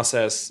to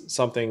process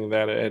something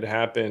that had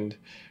happened.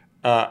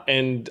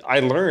 And I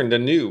learned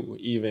anew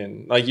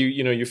even. Like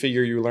you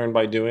figure you learn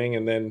by doing.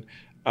 And then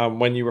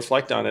When you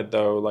reflect on it,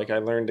 though, like I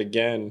learned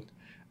again,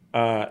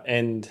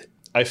 and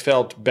I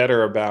felt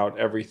better about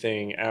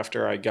everything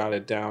after I got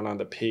it down on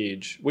the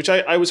page, which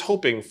I was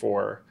hoping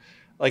for.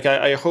 Like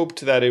I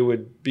hoped that it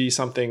would be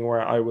something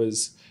where I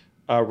was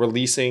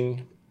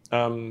releasing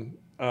some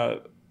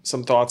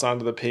thoughts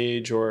onto the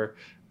page or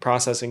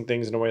processing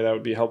things in a way that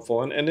would be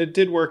helpful. And it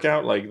did work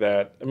out like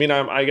that. I mean,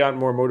 I got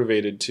more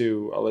motivated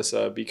too,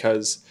 Alyssa,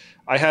 because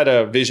I had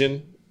a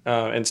vision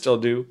and still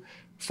do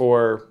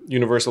for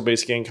universal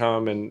basic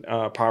income and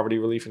poverty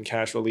relief and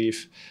cash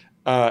relief.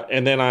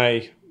 And then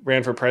I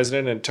ran for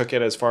president and took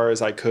it as far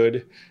as I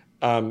could,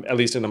 at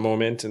least in the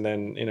moment. And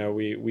then,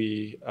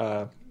 we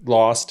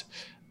lost.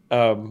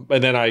 And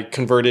then I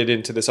converted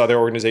into this other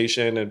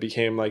organization and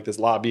became like this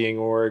lobbying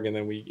org. And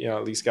then we,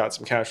 at least got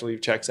some cash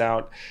relief checks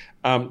out.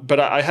 But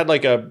I had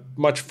like a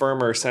much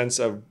firmer sense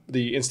of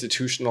the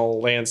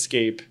institutional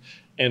landscape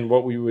and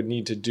what we would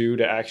need to do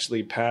to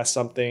actually pass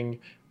something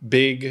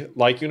big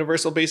like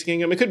universal basic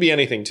income. It could be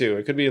anything too.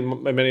 It could be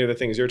many of the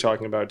things you're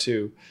talking about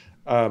too.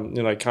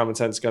 Like common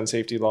sense gun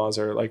safety laws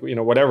or like,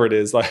 whatever it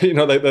is, like,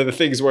 the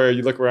things where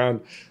you look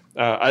around,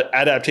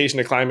 adaptation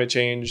to climate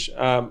change.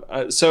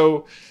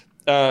 So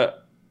that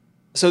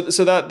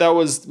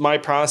was my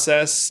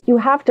process. You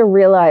have to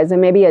realize,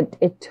 and maybe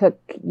it took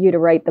you to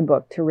write the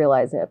book to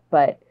realize it,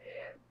 but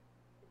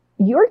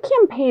your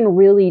campaign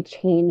really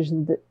changed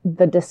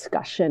the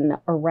discussion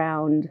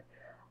around,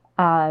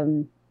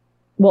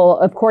 well,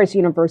 of course,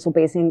 universal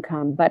basic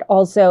income, but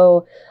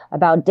also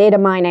about data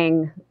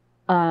mining.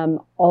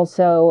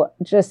 Also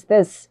just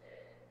this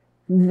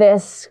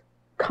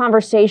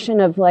conversation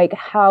of like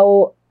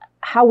how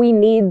we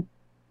need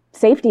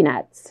safety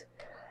nets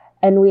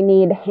and we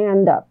need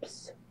hand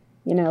ups,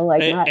 and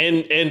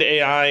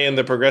AI and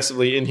the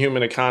progressively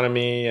inhuman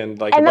economy and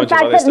like and a bunch of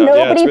other stuff. And the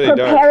fact that nobody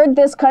prepared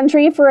this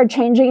country for a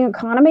changing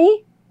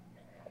economy.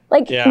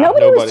 Like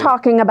nobody was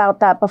talking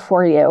about that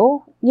before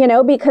you,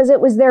 because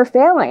it was their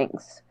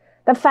failings.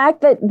 The fact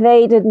that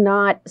they did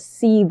not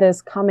see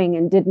this coming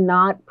and did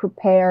not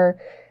prepare,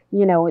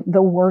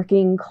 the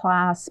working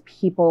class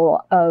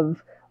people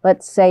of,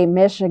 let's say,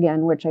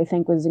 Michigan, which I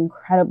think was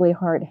incredibly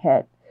hard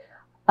hit.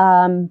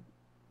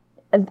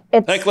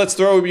 Let's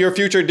throw your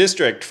future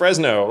district,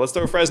 Fresno. Let's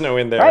throw Fresno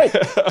in there. Right.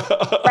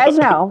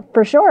 Fresno,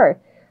 for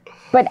sure.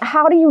 But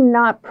how do you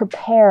not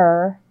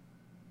prepare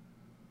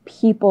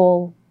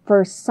people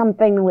for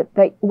something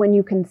when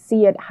you can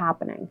see it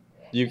happening?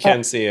 You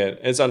can see it.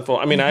 It's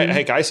unfolding. I mean,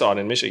 I saw it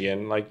in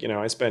Michigan. Like,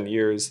 I spent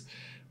years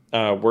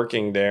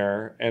working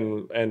there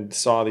and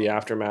saw the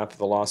aftermath of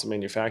the loss of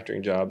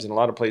manufacturing jobs. And a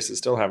lot of places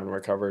still haven't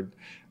recovered.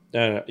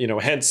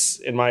 Hence,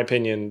 in my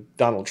opinion,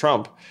 Donald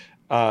Trump,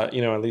 at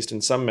least in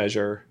some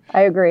measure.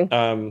 I agree.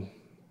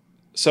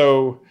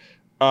 So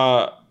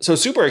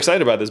super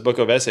excited about this book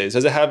of essays.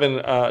 Does it have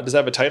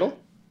a title?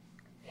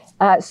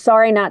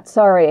 Sorry, Not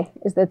Sorry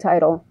is the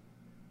title.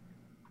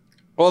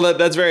 Well,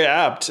 that's very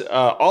apt.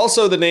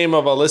 Also, the name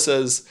of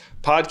Alyssa's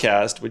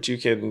podcast, which you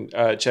can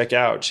check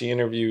out. She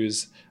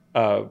interviews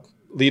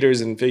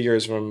leaders and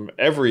figures from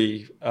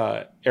every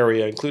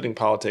area, including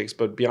politics,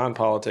 but beyond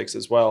politics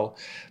as well.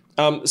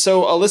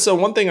 So, Alyssa,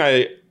 one thing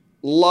I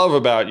love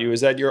about you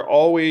is that you're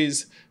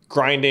always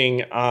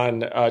grinding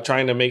on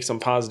trying to make some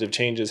positive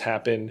changes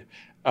happen.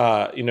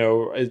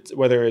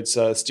 Whether it's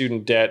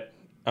student debt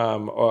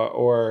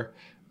or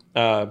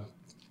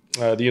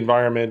the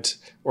environment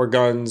or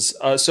guns.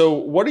 So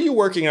what are you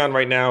working on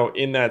right now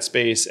in that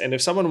space? And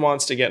if someone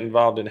wants to get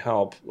involved and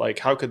help, like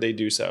how could they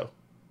do so?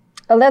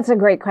 Oh, that's a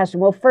great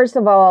question. Well, first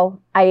of all,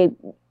 I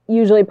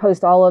usually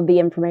post all of the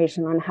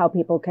information on how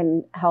people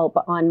can help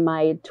on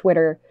my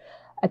Twitter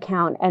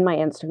account and my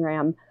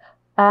Instagram.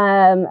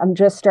 I'm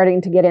just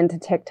starting to get into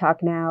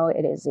TikTok now.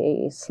 It is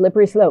a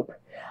slippery slope.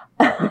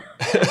 To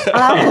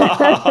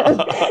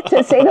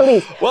say the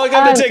least.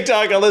 Welcome to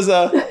TikTok,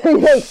 Alyssa.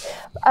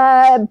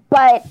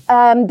 But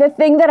the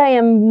thing that I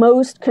am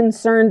most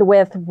concerned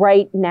with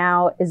right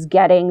now is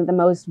getting the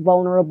most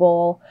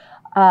vulnerable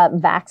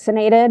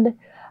vaccinated.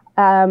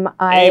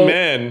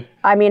 Amen.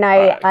 I mean,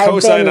 I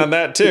co-sign on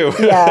that too.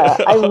 Yeah,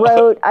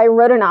 I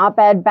wrote an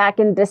op-ed back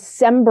in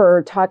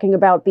December talking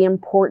about the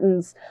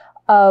importance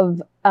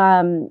of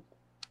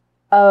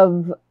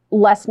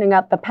lessening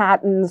up the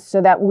patents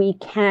so that we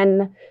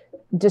can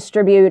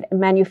distribute and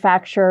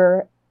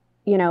manufacture,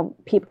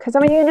 people, because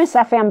I'm a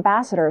UNICEF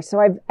ambassador. So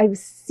I've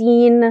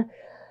seen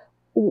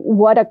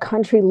what a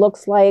country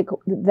looks like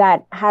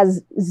that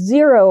has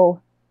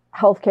zero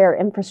healthcare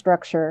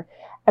infrastructure.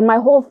 And my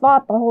whole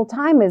thought the whole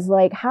time is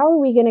like, how are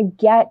we going to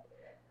get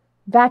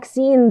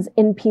vaccines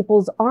in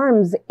people's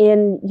arms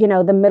in,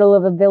 the middle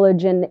of a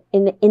village in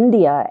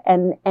India?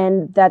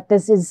 And that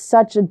this is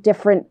such a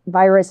different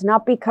virus,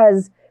 not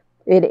because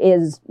it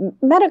is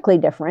medically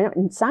different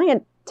and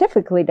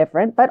scientifically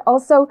different, but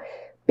also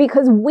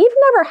because we've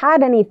never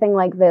had anything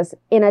like this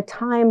in a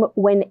time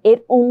when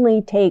it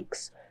only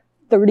takes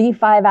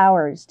 35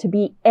 hours to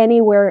be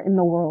anywhere in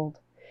the world.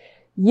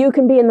 You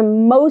can be in the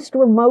most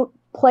remote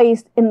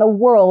place in the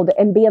world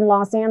and be in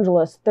Los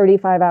Angeles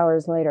 35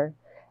 hours later.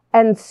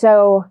 And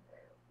so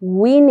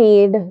we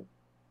need,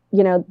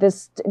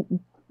 this,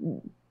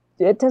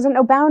 it doesn't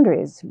know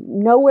boundaries.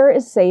 Nowhere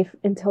is safe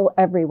until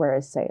everywhere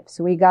is safe.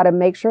 So we got to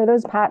make sure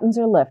those patents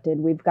are lifted.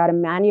 We've got to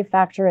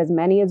manufacture as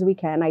many as we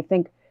can. I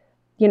think,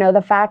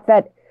 the fact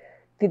that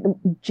the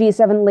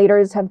G7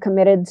 leaders have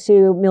committed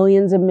to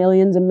millions and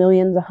millions and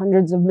millions,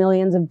 hundreds of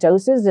millions of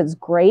doses is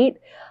great.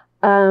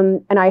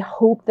 And I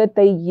hope that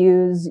they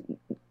use,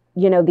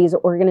 these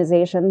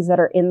organizations that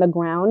are in the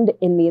ground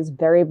in these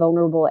very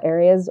vulnerable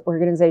areas,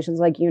 organizations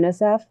like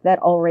UNICEF that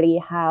already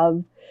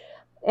have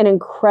an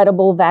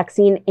incredible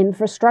vaccine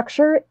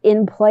infrastructure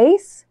in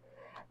place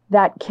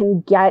that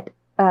can get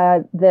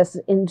this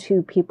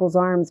into people's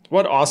arms.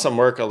 What awesome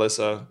work,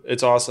 Alyssa.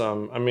 It's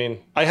awesome. I mean,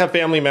 I have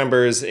family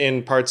members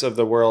in parts of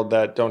the world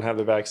that don't have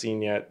the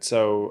vaccine yet.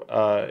 So,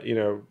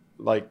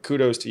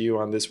 kudos to you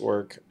on this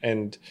work.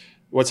 And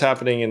what's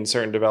happening in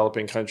certain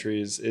developing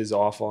countries is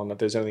awful. And if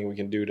there's anything we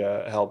can do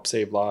to help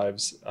save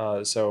lives.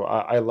 So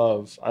I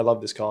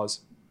love this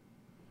cause.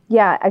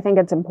 Yeah, I think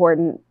it's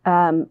important.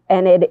 And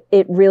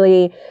it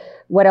really,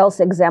 what else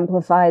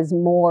exemplifies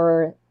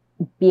more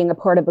being a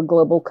part of a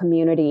global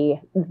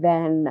community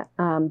than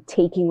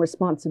taking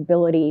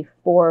responsibility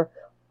for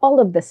all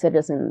of the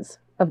citizens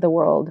of the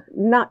world,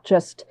 not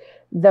just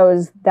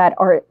those that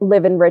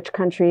live in rich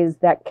countries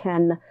that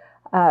can,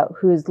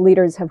 whose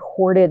leaders have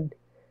hoarded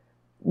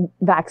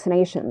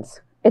vaccinations.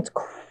 It's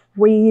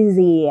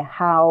crazy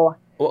how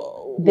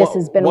this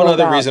has been one rolled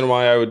other out. Reason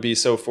why I would be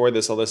so for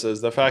this, Alyssa, is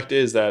the fact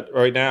is that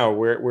right now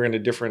we're in a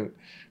different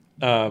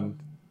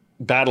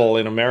battle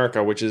in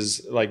America, which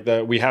is like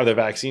we have the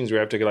vaccines, we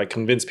have to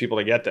convince people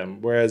to get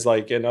them. Whereas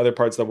in other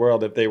parts of the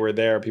world, if they were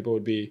there, people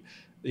would be,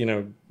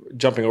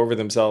 jumping over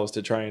themselves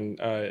to try and,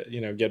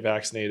 get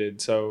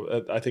vaccinated.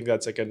 So I think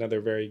that's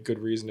another very good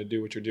reason to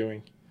do what you're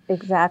doing.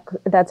 Exactly.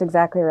 That's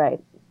exactly right.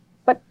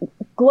 But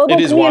global it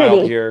is community,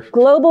 wild here.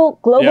 global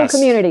Yes.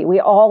 community. We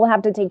all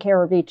have to take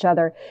care of each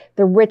other.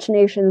 The rich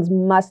nations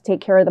must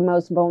take care of the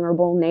most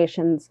vulnerable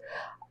nations.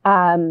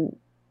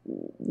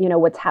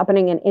 What's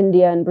happening in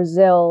India and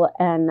Brazil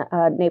and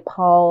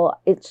Nepal,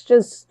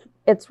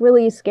 it's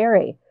really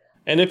scary.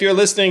 And if you're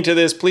listening to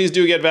this, please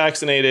do get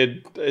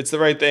vaccinated. It's the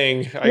right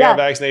thing. I got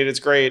vaccinated. It's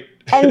great.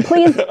 And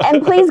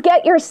please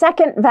get your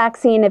second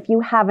vaccine if you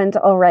haven't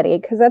already,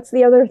 because that's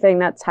the other thing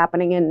that's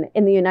happening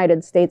in the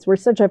United States. We're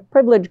such a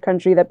privileged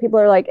country that people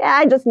are like,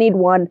 I just need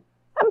one.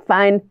 I'm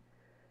fine.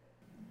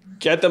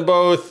 Get them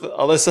both.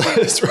 Alyssa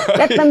is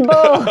right. Get them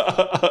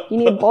both. You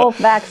need both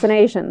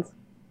vaccinations.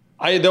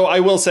 I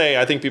will say,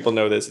 I think people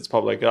know this. It's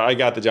public. I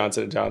got the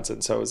Johnson &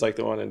 Johnson, so it was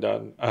the one and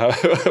done.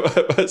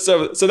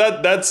 So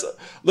that's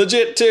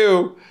legit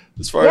too,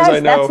 as far as I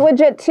know. Yes, that's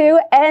legit too.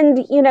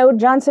 And,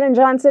 Johnson &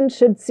 Johnson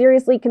should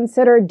seriously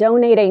consider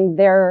donating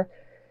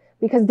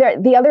because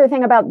the other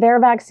thing about their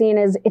vaccine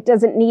is it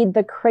doesn't need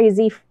the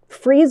crazy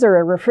freezer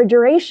or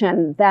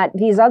refrigeration that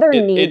these other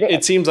need.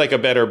 It seems like a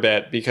better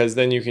bet because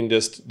then you can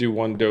just do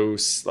one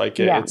dose.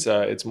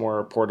 It's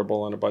more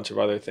portable and a bunch of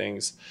other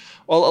things.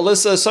 Well,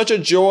 Alyssa, such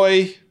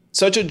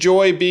a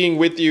joy being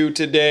with you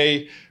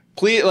today.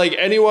 Please,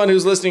 anyone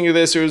who's listening to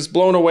this who's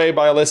blown away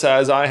by Alyssa,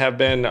 as I have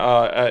been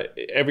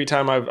every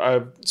time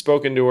I've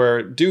spoken to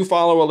her, do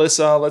follow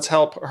Alyssa. Let's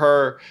help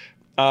her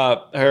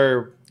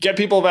get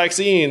people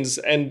vaccines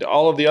and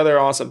all of the other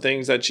awesome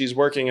things that she's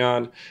working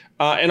on.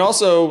 And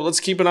also,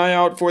 let's keep an eye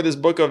out for this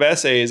book of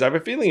essays. I have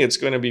a feeling it's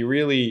going to be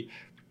really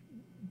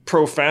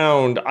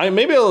profound.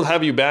 Maybe I'll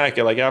have you back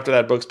after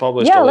that book's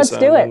published. Yeah, Alyssa, let's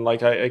do it.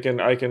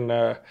 And I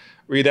can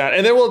read that,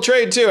 and then we'll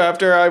trade too.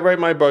 After I write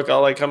my book,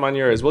 I'll come on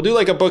yours. We'll do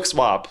a book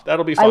swap.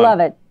 That'll be fun.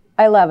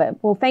 I love it.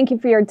 Well, thank you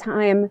for your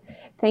time.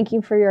 Thank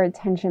you for your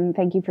attention.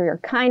 Thank you for your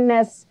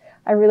kindness.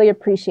 I really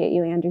appreciate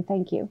you, Andrew.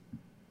 Thank you.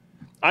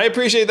 I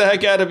appreciate the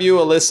heck out of you,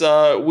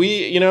 Alyssa.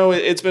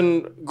 It's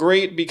been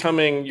great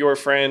becoming your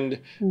friend,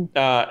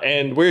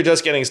 and we're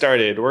just getting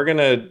started. We're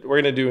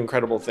gonna do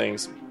incredible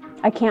things.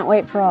 I can't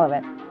wait for all of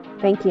it.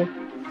 Thank you.